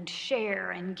listen and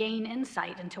share and gain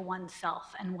insight into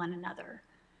oneself and one another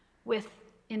with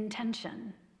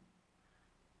intention?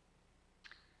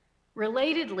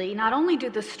 Relatedly, not only do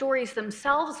the stories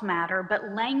themselves matter,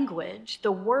 but language,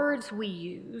 the words we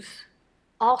use,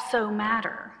 also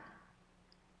matter.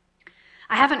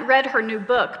 I haven't read her new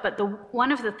book, but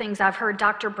one of the things I've heard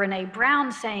Dr. Brene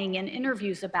Brown saying in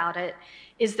interviews about it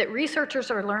is that researchers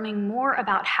are learning more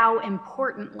about how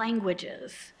important language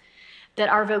is, that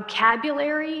our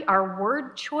vocabulary, our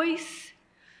word choice,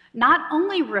 not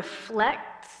only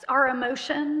reflects our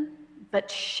emotion,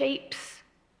 but shapes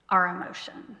our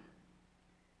emotion.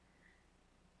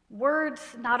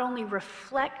 Words not only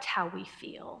reflect how we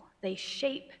feel, they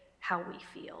shape how we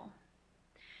feel.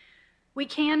 We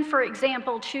can, for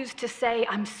example, choose to say,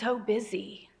 "I'm so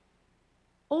busy,"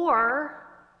 or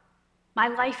 "My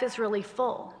life is really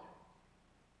full."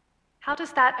 How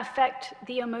does that affect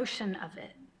the emotion of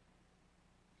it?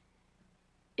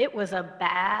 "It was a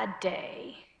bad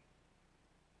day,"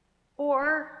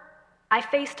 or "I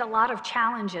faced a lot of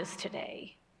challenges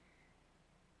today."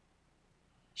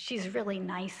 "She's really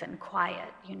nice and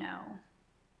quiet, you know."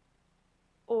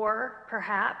 Or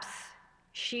perhaps,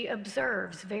 "She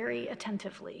observes very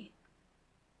attentively."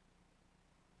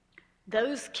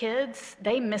 "Those kids,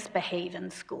 they misbehave in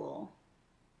school."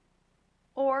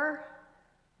 Or,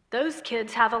 "Those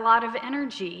kids have a lot of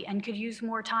energy and could use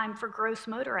more time for gross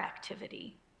motor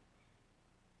activity."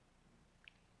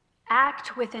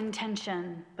 Act with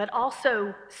intention, but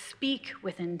also speak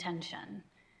with intention.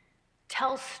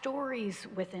 Tell stories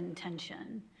with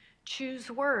intention.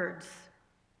 Choose words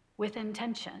with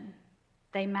intention.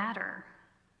 They matter.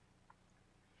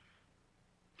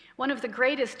 One of the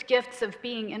greatest gifts of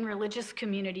being in religious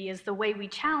community is the way we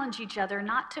challenge each other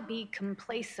not to be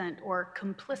complacent or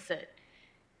complicit.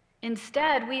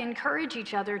 Instead, we encourage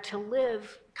each other to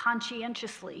live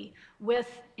conscientiously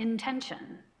with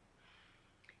intention.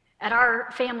 At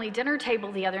our family dinner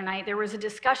table the other night, there was a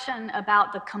discussion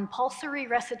about the compulsory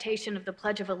recitation of the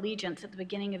Pledge of Allegiance at the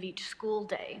beginning of each school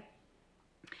day.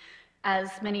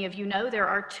 As many of you know, there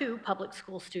are 2 public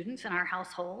school students in our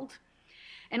household.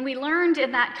 And we learned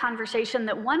in that conversation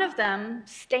that one of them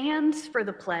stands for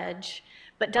the pledge,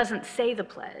 but doesn't say the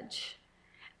pledge.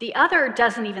 The other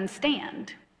doesn't even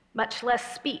stand, much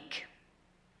less speak.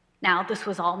 Now, this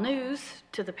was all news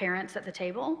to the parents at the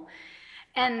table,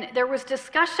 and there was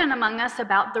discussion among us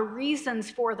about the reasons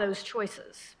for those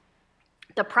choices.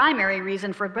 The primary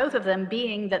reason for both of them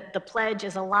being that the pledge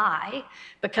is a lie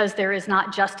because there is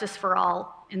not justice for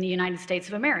all in the United States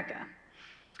of America.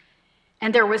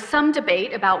 And there was some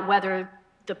debate about whether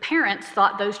the parents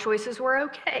thought those choices were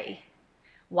okay,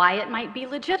 why it might be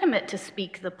legitimate to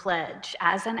speak the pledge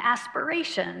as an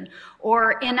aspiration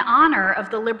or in honor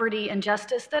of the liberty and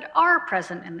justice that are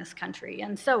present in this country,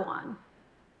 and so on.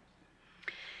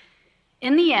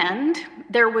 In the end,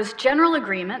 there was general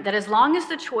agreement that as long as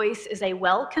the choice is a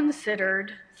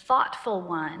well-considered, thoughtful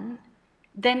one,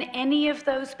 then any of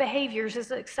those behaviors is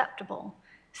acceptable.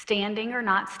 Standing or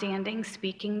not standing,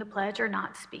 speaking the pledge or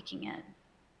not speaking it.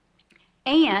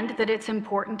 And that it's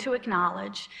important to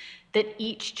acknowledge that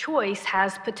each choice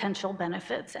has potential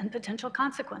benefits and potential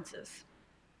consequences.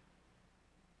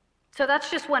 So that's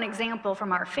just one example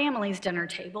from our family's dinner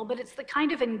table, but it's the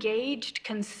kind of engaged,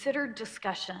 considered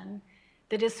discussion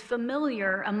that is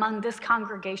familiar among this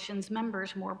congregation's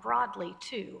members more broadly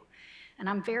too. And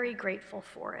I'm very grateful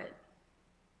for it.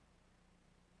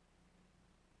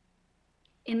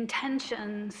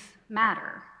 Intentions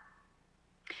matter.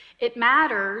 It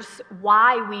matters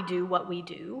why we do what we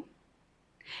do.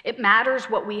 It matters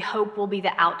what we hope will be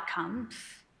the outcomes.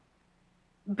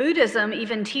 Buddhism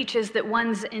even teaches that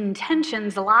one's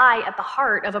intentions lie at the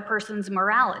heart of a person's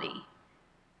morality.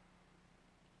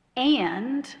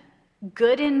 And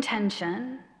good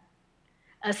intention,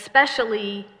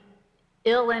 especially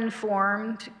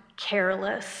ill-informed,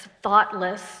 careless,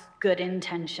 thoughtless good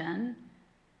intention,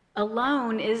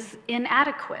 alone is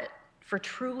inadequate for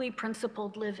truly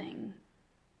principled living.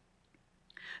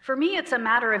 For me, it's a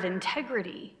matter of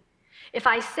integrity. If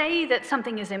I say that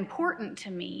something is important to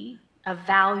me, a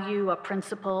value, a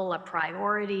principle, a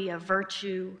priority, a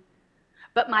virtue,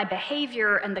 but my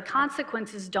behavior and the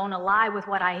consequences don't align with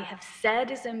what I have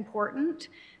said is important,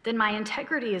 then my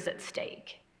integrity is at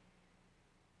stake.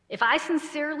 If I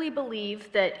sincerely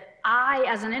believe that I,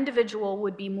 as an individual,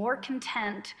 would be more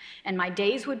content and my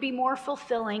days would be more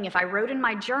fulfilling if I wrote in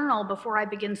my journal before I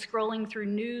begin scrolling through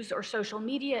news or social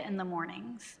media in the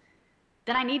mornings,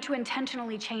 then I need to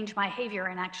intentionally change my behavior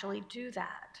and actually do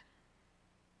that.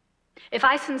 If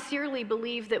I sincerely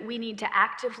believe that we need to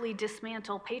actively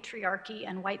dismantle patriarchy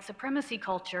and white supremacy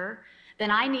culture, then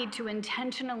I need to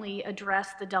intentionally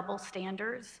address the double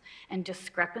standards and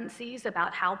discrepancies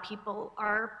about how people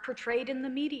are portrayed in the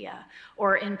media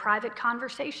or in private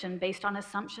conversation based on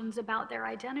assumptions about their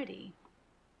identity.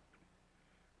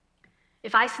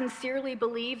 If I sincerely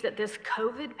believe that this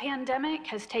COVID pandemic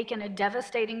has taken a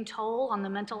devastating toll on the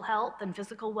mental health and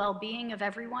physical well-being of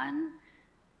everyone,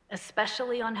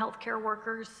 especially on healthcare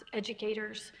workers,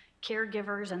 educators,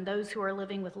 caregivers, and those who are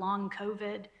living with long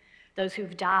COVID, those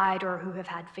who've died or who have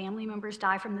had family members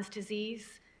die from this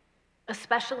disease,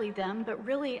 especially them, but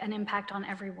really an impact on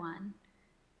everyone,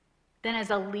 then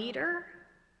as a leader,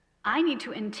 I need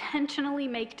to intentionally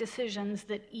make decisions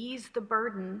that ease the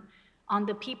burden on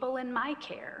the people in my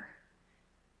care.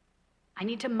 I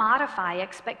need to modify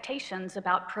expectations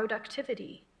about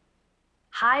productivity,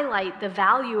 highlight the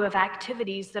value of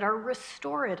activities that are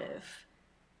restorative,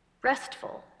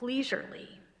 restful, leisurely.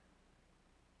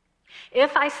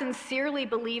 If I sincerely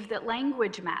believe that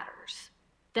language matters,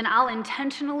 then I'll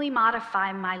intentionally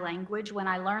modify my language when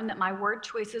I learn that my word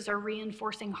choices are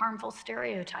reinforcing harmful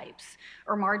stereotypes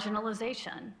or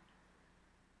marginalization.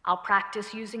 I'll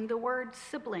practice using the word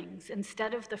siblings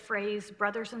instead of the phrase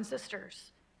brothers and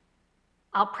sisters.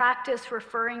 I'll practice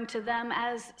referring to them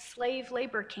as slave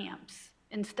labor camps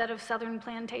instead of southern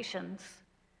plantations.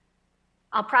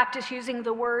 I'll practice using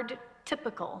the word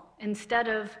typical instead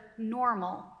of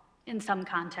normal in some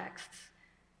contexts.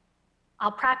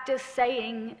 I'll practice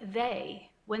saying they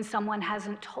when someone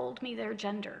hasn't told me their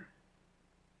gender.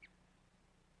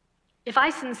 If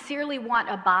I sincerely want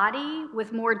a body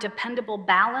with more dependable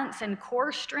balance and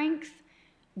core strength,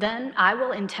 then I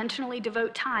will intentionally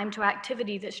devote time to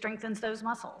activity that strengthens those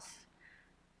muscles.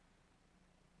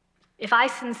 If I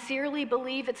sincerely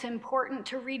believe it's important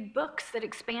to read books that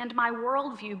expand my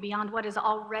worldview beyond what is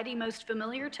already most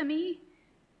familiar to me,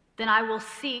 then I will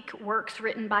seek works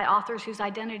written by authors whose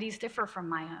identities differ from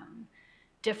my own,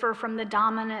 differ from the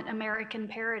dominant American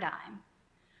paradigm,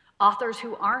 authors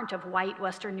who aren't of white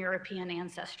Western European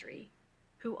ancestry,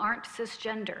 who aren't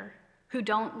cisgender, who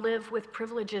don't live with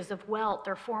privileges of wealth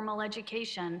or formal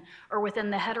education or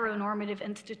within the heteronormative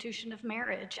institution of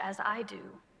marriage as I do.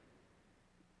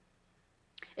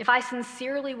 If I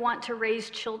sincerely want to raise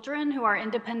children who are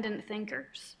independent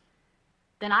thinkers,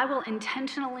 then I will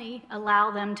intentionally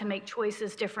allow them to make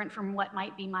choices different from what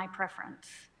might be my preference.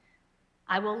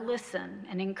 I will listen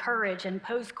and encourage and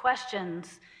pose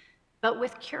questions, but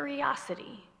with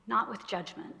curiosity, not with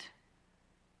judgment.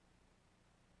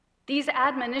 These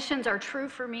admonitions are true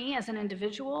for me as an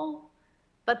individual,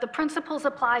 but the principles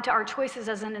apply to our choices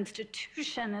as an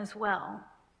institution as well.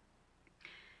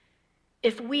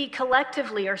 If we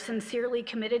collectively are sincerely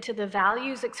committed to the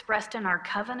values expressed in our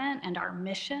covenant and our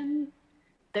mission,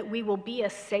 that we will be a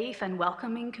safe and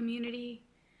welcoming community,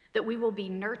 that we will be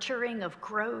nurturing of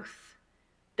growth,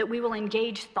 that we will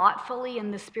engage thoughtfully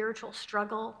in the spiritual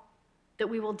struggle, that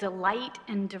we will delight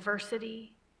in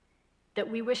diversity, that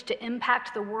we wish to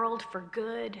impact the world for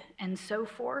good, and so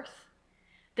forth,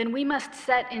 then we must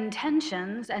set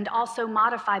intentions and also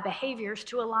modify behaviors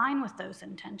to align with those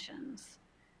intentions.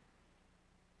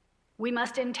 We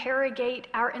must interrogate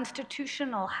our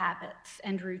institutional habits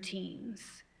and routines.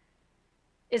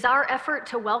 Is our effort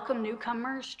to welcome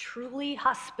newcomers truly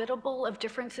hospitable of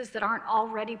differences that aren't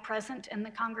already present in the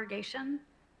congregation?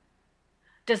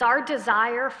 Does our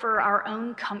desire for our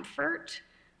own comfort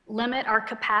limit our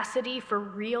capacity for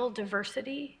real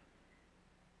diversity?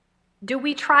 Do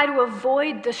we try to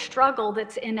avoid the struggle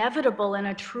that's inevitable in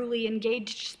a truly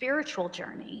engaged spiritual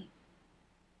journey?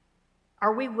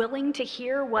 Are we willing to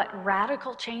hear what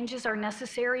radical changes are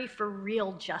necessary for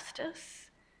real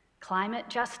justice? Climate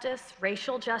justice,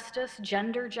 racial justice,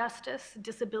 gender justice,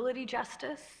 disability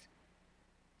justice?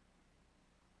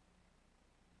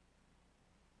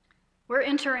 We're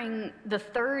entering the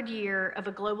third year of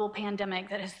a global pandemic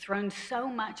that has thrown so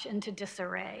much into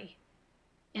disarray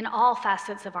in all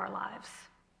facets of our lives.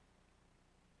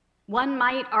 One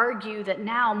might argue that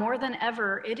now, more than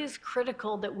ever, it is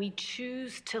critical that we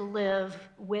choose to live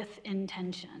with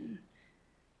intention,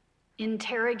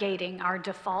 interrogating our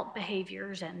default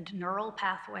behaviors and neural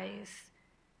pathways,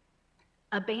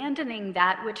 abandoning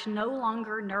that which no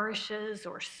longer nourishes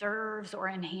or serves or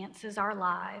enhances our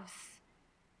lives,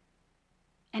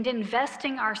 and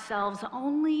investing ourselves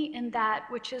only in that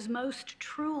which is most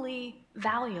truly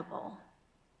valuable.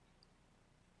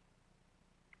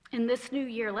 In this new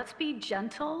year, let's be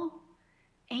gentle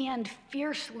and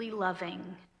fiercely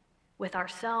loving with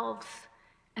ourselves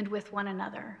and with one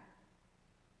another,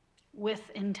 with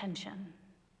intention.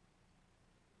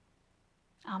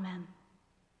 Amen.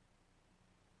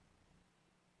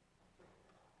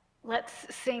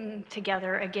 Let's sing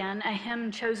together again a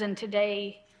hymn chosen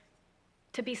today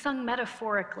to be sung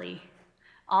metaphorically,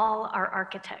 All Are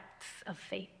Architects of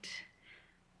Fate,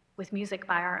 with music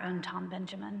by our own Tom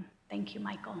Benjamin. Thank you,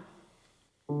 Michael.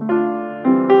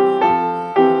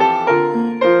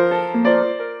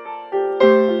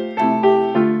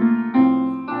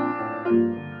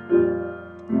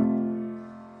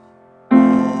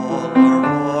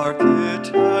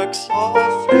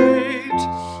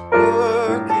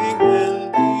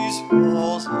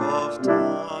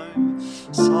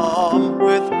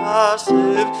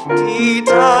 massive, neat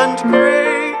and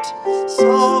great,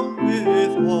 some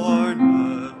with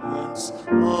ornaments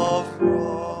of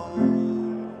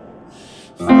rhyme.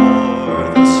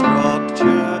 For the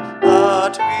structure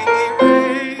that we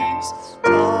raise,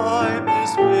 time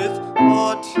is with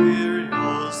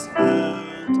materials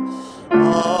filled.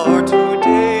 Our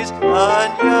todays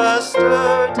and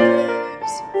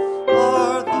yesterdays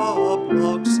are the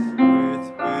blocks with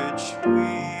which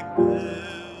we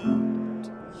build.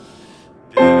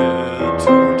 Build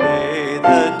today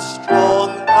then strong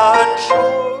and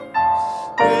sure,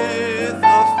 with a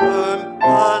firm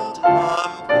and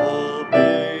ample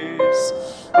base,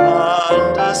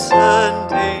 and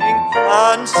ascending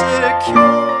and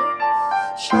secure,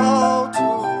 shall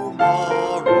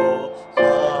tomorrow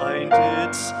find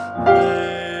its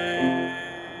place.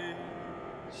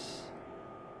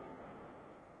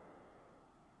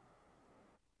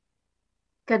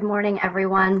 Good morning,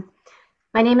 everyone.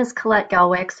 My name is Colette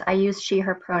Gelwicks. I use she,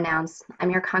 her pronouns.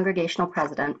 I'm your congregational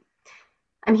president.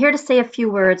 I'm here to say a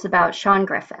few words about Sean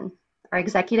Griffin, our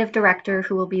executive director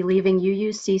who will be leaving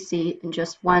UUCC in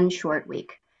just one short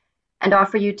week, and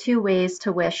offer you 2 ways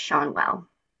to wish Sean well.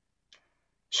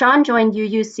 Sean joined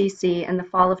UUCC in the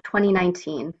fall of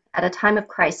 2019 at a time of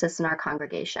crisis in our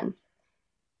congregation.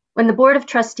 When the Board of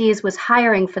Trustees was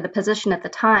hiring for the position at the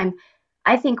time,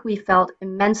 I think we felt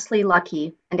immensely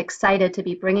lucky and excited to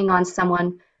be bringing on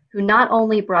someone who not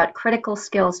only brought critical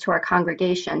skills to our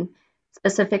congregation,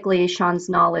 specifically Sean's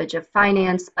knowledge of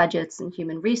finance, budgets, and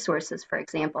human resources, for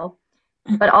example,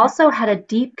 but also had a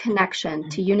deep connection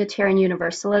to Unitarian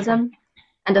Universalism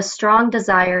and a strong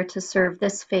desire to serve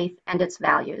this faith and its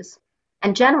values,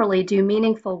 and generally do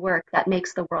meaningful work that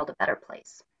makes the world a better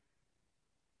place.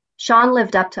 Sean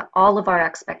lived up to all of our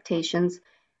expectations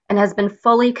and has been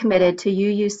fully committed to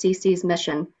UUCC's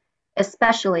mission,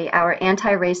 especially our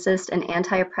anti-racist and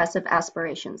anti-oppressive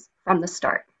aspirations from the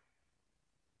start.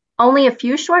 Only a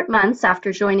few short months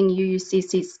after joining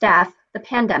UUCC's staff, the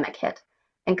pandemic hit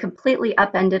and completely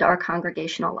upended our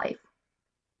congregational life.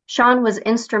 Sean was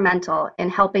instrumental in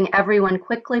helping everyone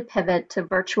quickly pivot to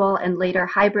virtual and later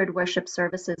hybrid worship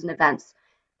services and events,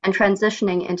 and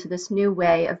transitioning into this new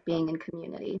way of being in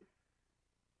community.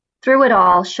 Through it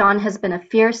all, Sean has been a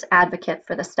fierce advocate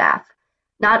for the staff,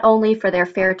 not only for their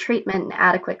fair treatment and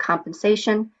adequate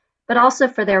compensation, but also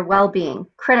for their well-being,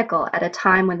 critical at a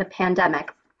time when the pandemic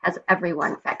has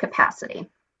everyone at capacity.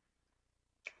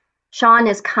 Sean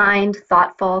is kind,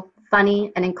 thoughtful,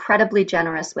 funny, and incredibly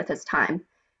generous with his time,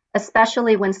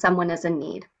 especially when someone is in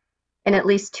need. In at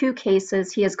least 2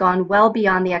 cases, he has gone well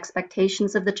beyond the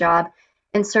expectations of the job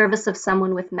in service of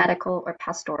someone with medical or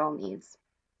pastoral needs.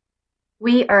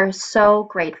 We are so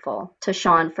grateful to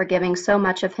Sean for giving so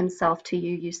much of himself to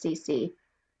UUCC.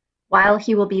 While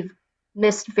he will be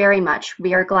missed very much,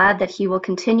 we are glad that he will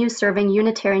continue serving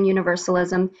Unitarian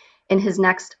Universalism in his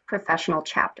next professional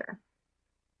chapter.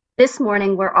 This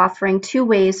morning, we're offering 2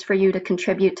 ways for you to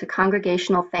contribute to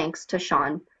congregational thanks to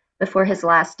Sean before his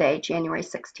last day, January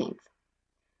 16th.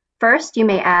 First, you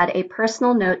may add a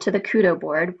personal note to the Kudo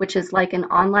board, which is like an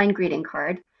online greeting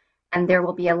card, and there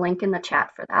will be a link in the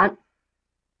chat for that.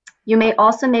 You may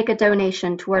also make a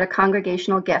donation toward a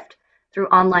congregational gift through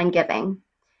online giving.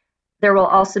 There will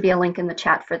also be a link in the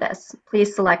chat for this.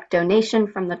 Please select donation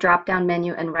from the drop-down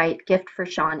menu and write gift for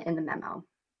Sean in the memo.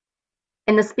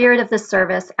 In the spirit of this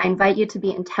service, I invite you to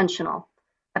be intentional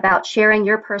about sharing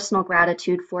your personal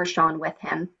gratitude for Sean with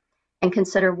him and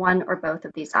consider one or both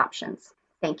of these options.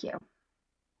 Thank you.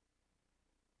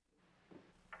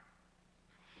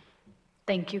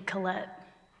 Thank you, Colette.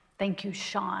 Thank you,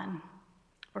 Sean.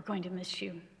 We're going to miss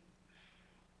you.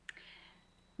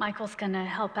 Michael's going to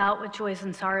help out with joys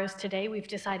and sorrows today. We've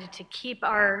decided to keep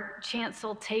our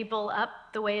chancel table up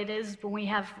the way it is when we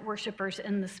have worshipers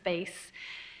in the space.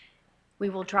 We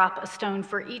will drop a stone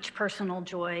for each personal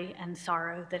joy and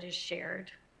sorrow that is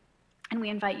shared. And we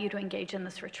invite you to engage in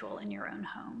this ritual in your own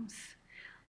homes.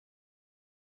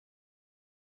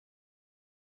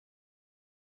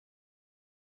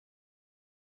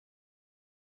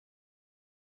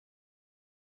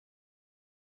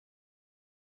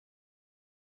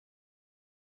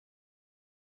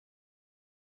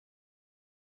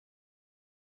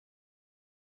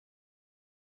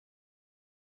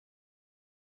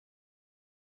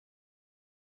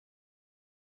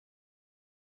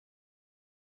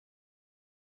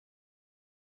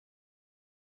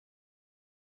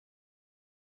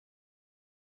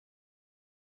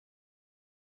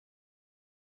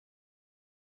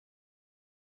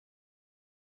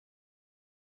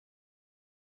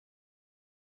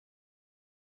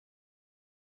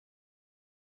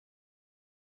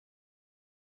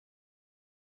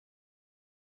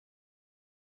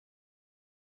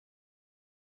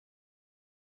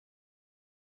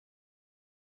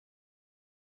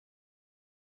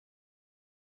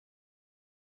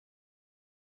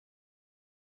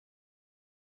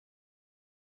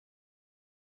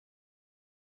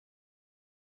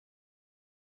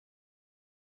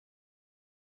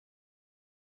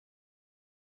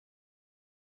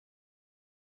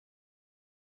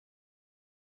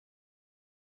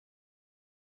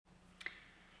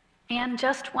 And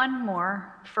just one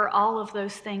more for all of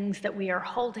those things that we are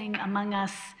holding among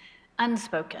us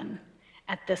unspoken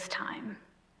at this time.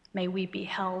 May we be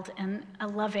held in a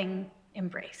loving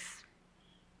embrace.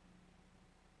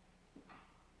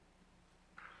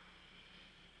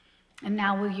 And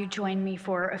now will you join me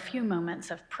for a few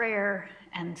moments of prayer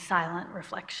and silent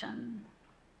reflection.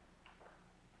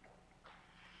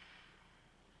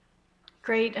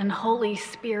 Great and Holy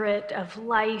Spirit of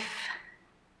life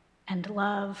and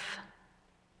love,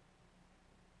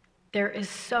 there is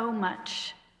so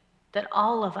much that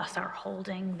all of us are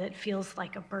holding that feels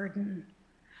like a burden.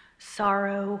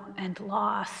 Sorrow and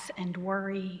loss and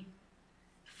worry,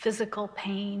 physical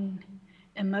pain,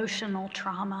 emotional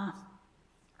trauma.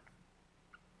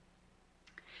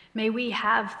 May we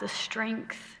have the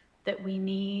strength that we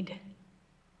need,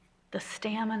 the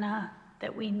stamina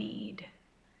that we need,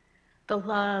 the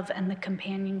love and the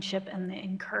companionship and the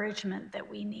encouragement that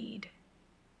we need.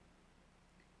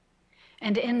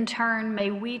 And in turn,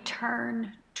 may we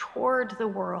turn toward the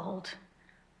world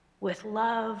with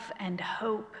love and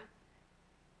hope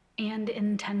and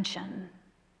intention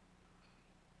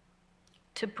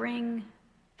to bring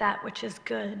that which is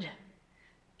good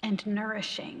and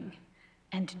nourishing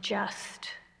and just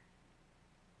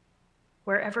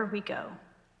wherever we go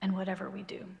and whatever we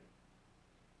do.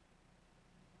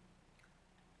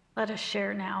 Let us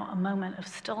share now a moment of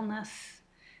stillness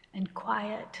and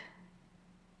quiet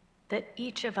that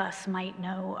each of us might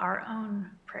know our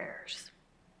own prayers.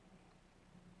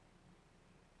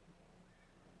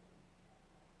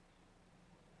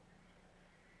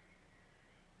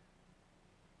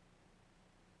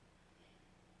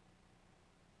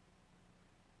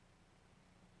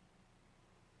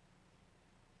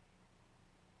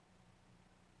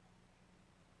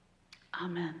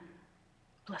 Amen.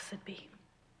 Blessed be.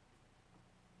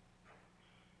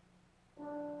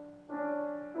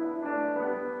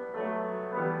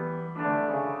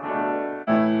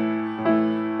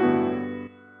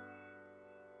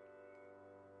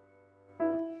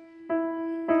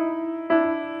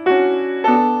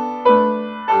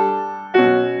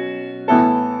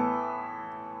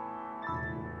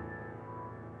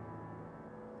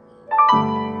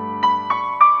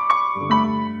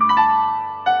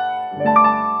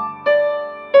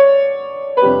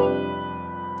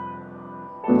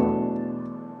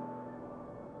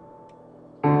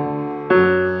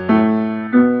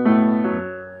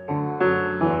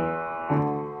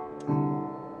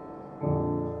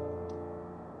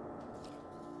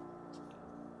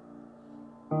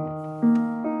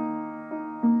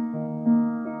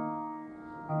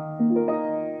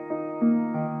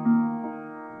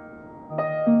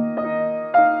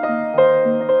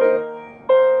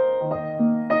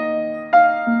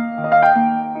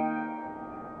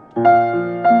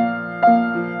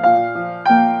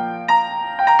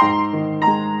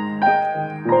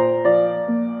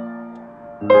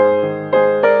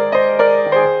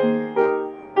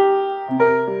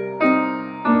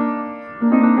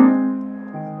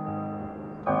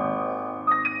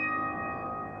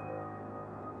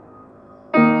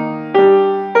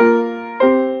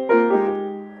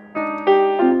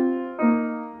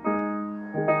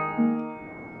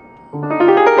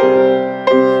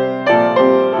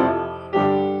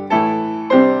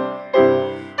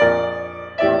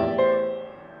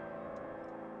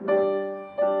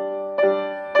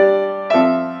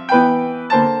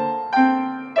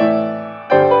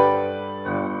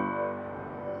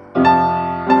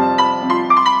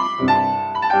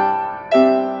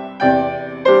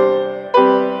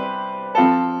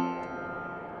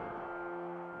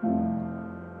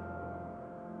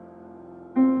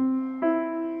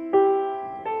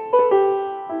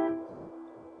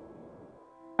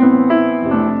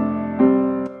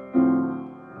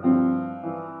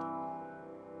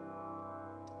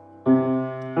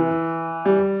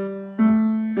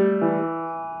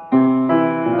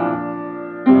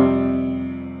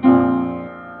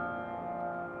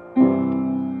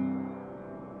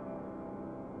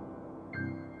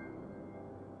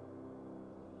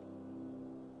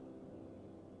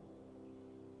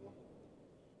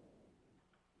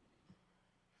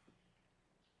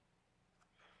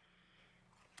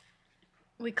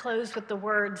 We close with the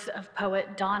words of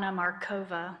poet Donna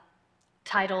Markova,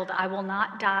 titled, "I Will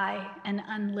Not Die an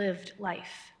Unlived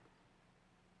Life."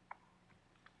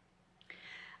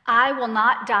 I will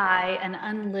not die an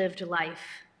unlived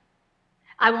life.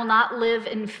 I will not live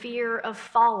in fear of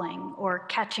falling or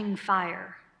catching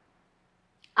fire.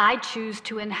 I choose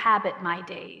to inhabit my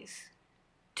days,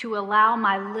 to allow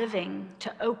my living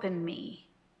to open me,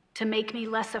 to make me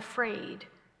less afraid,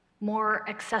 more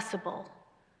accessible,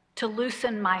 to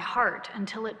loosen my heart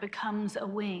until it becomes a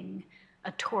wing,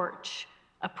 a torch,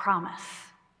 a promise.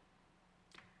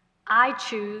 I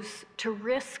choose to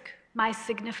risk my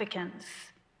significance,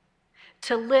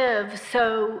 to live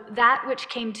so that which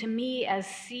came to me as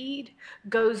seed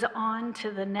goes on to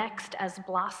the next as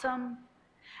blossom,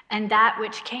 and that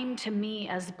which came to me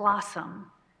as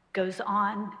blossom goes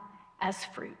on as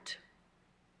fruit.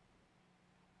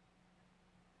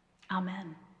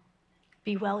 Amen.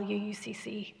 Be well,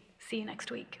 UUCC. See you next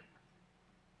week.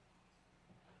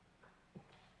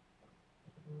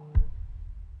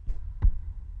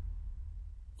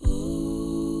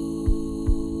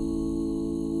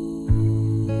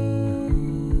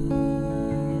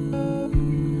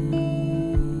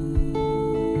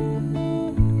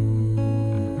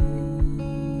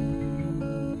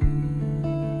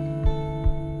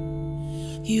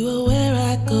 You are where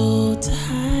I go to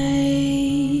hide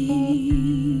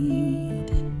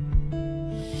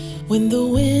when the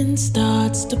wind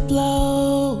starts to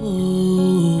blow,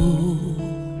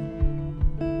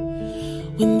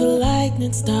 when the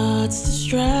lightning starts to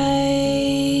strike,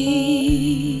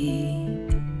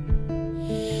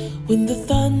 when the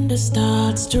thunder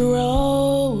starts to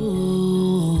roll,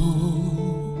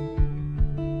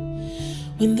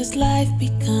 when this life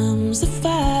becomes a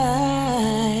fight.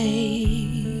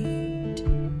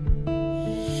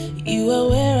 You are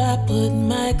where I put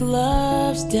my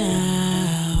gloves down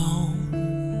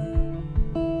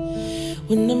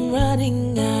when I'm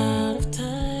running out of time.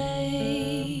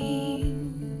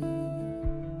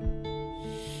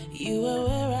 You are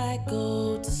where I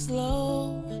go to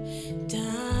slow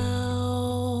down.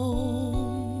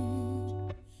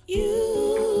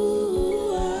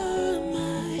 You are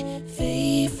my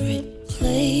favorite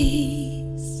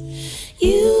place.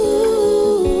 You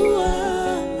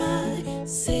are my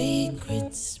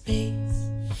sacred space.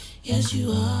 Yes,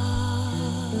 you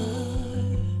are.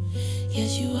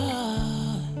 Yes, you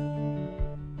are.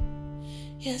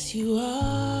 Yes, you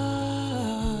are.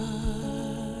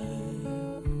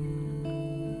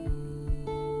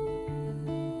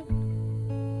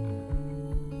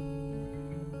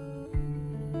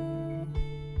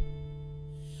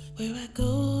 Where I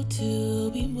go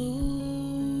to be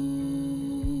moved,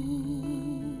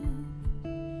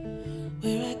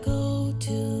 where I go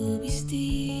to be still.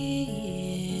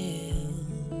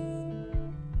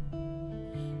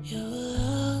 Your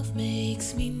love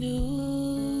makes me new.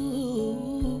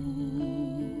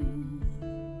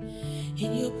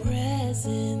 In your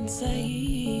presence I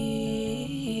yield.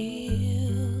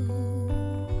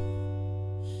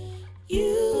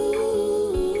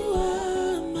 You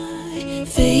are my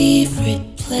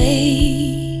favorite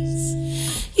place.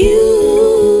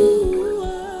 You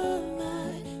are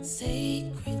my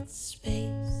sacred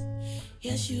space.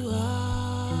 Yes, you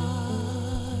are.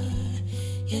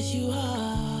 Yes, you are.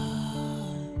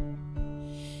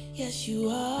 Yes, you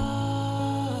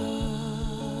are.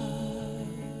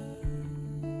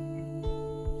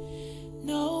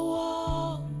 No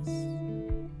walls,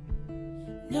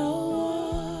 no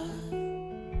war,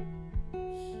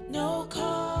 no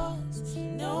cause,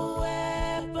 no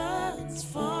weapons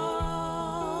formed,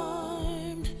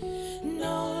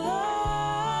 no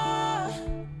law.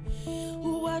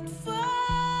 What for?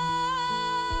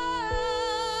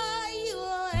 You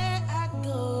are where I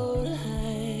go to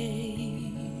hide.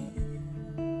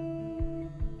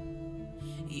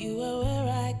 You are where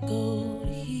I go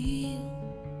to heal.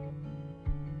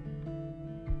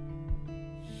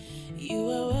 You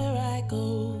are where I go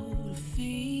to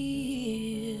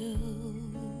feel,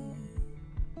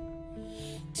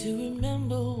 to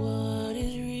remember what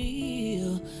is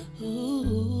real.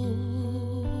 Ooh.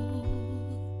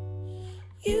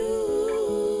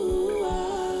 You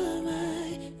are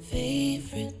my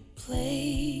favorite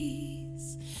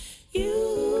place. You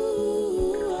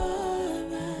are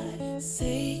my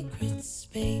sacred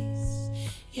space.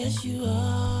 Yes, you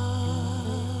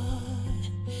are.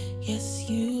 Yes,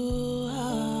 you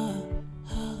are.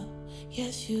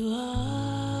 Yes, you are.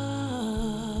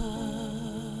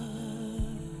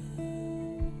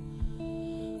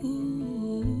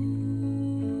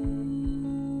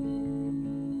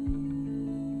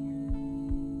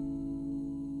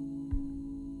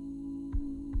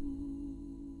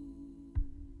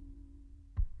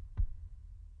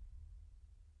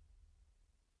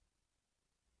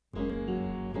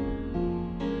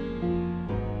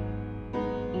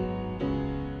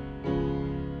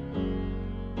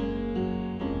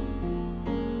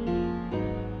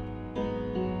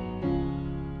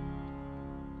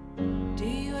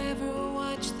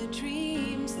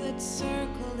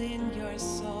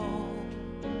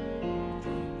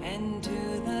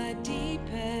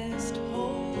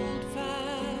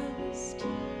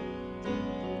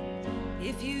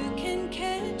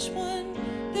 which one,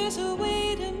 there's a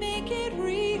way to make it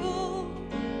real.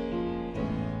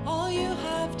 All you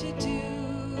have to do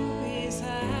is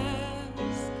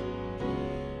ask.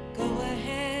 Go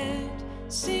ahead,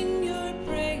 sing your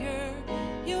prayer.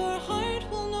 Your heart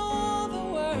will know the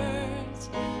words.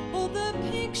 Hold the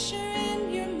picture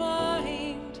in your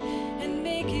mind and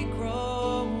make it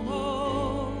grow.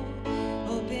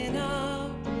 Open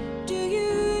up. Do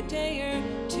you dare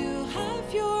to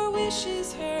have your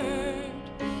wishes heard?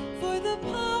 For the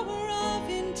power of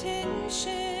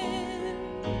intention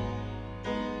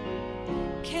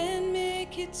can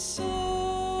make it so.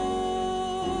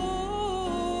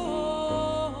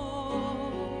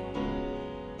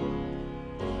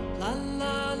 La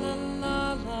la la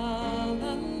la la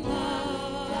la la.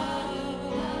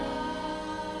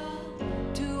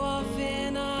 Too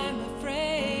often I'm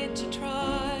afraid to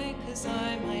try, 'cause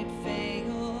I might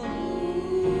fail.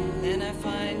 Then I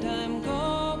find I'm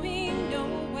going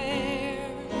nowhere.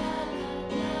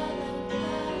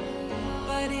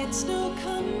 But it's no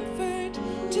comfort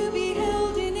to be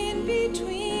held in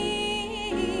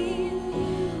between.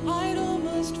 I'd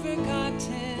almost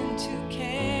forgotten to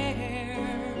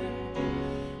care.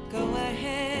 Go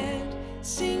ahead,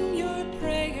 sing your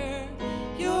prayer.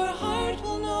 Your heart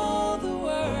will know the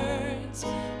words.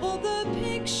 Hold the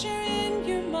picture in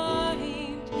your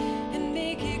mind and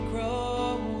make it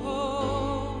grow.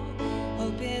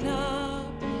 Open up.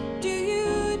 Do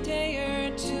you dare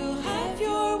to have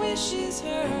your wishes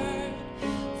heard?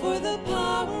 For the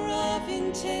power of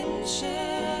intention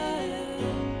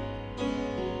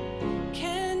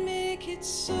can make it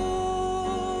so.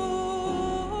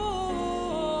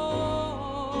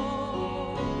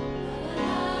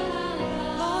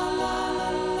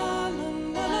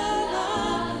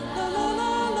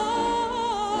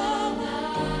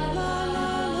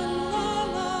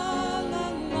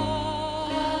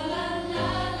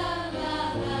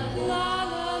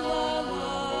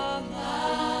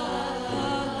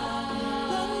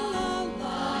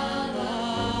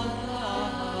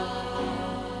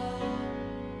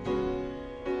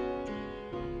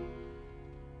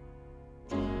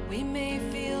 We may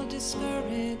feel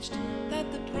discouraged that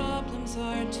the problems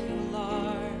are too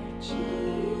large.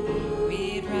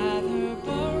 We'd rather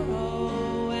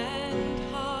borrow and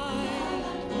hide.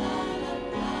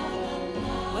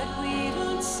 What we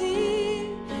don't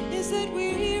see is that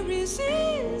we're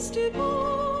irresistible.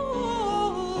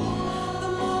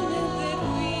 The moment that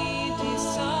we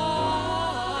decide.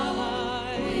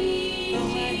 Go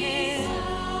ahead,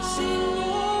 sing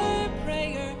your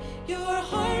prayer. Your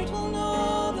heart will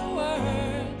know the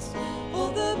words.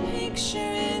 Hold the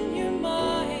picture in your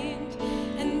mind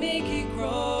and make it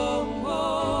grow.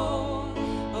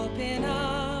 Open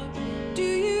up. Do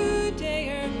you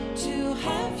dare to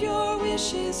have your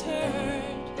wishes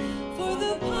heard? For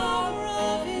the power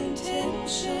of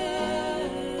intention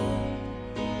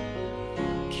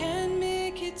can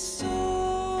make it so.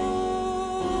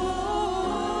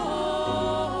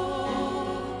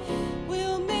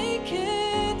 We'll make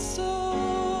it so.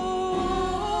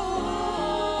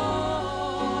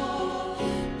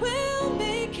 We'll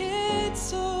make it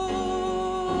so.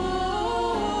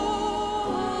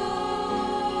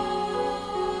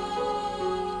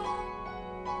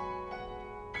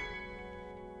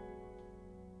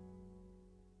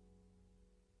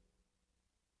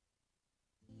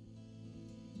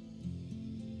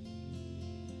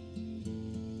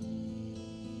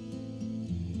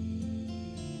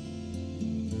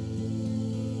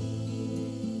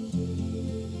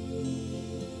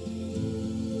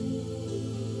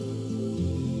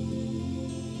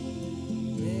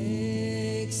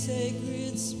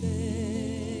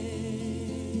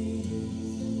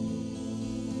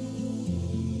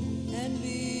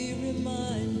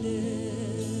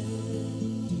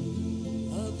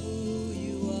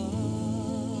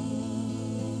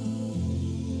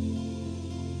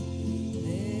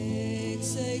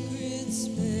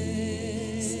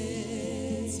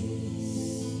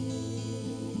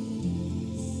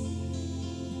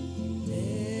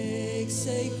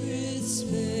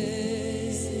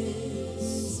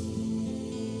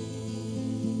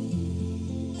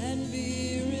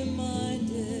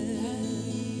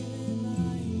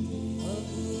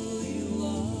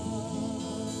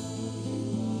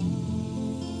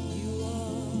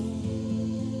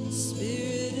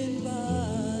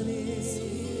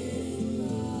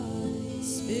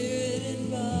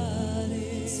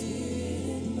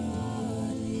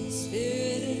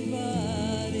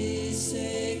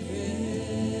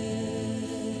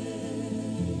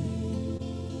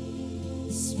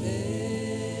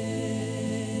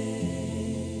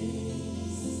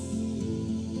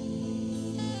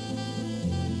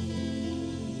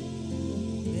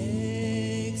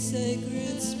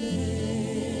 sacred space.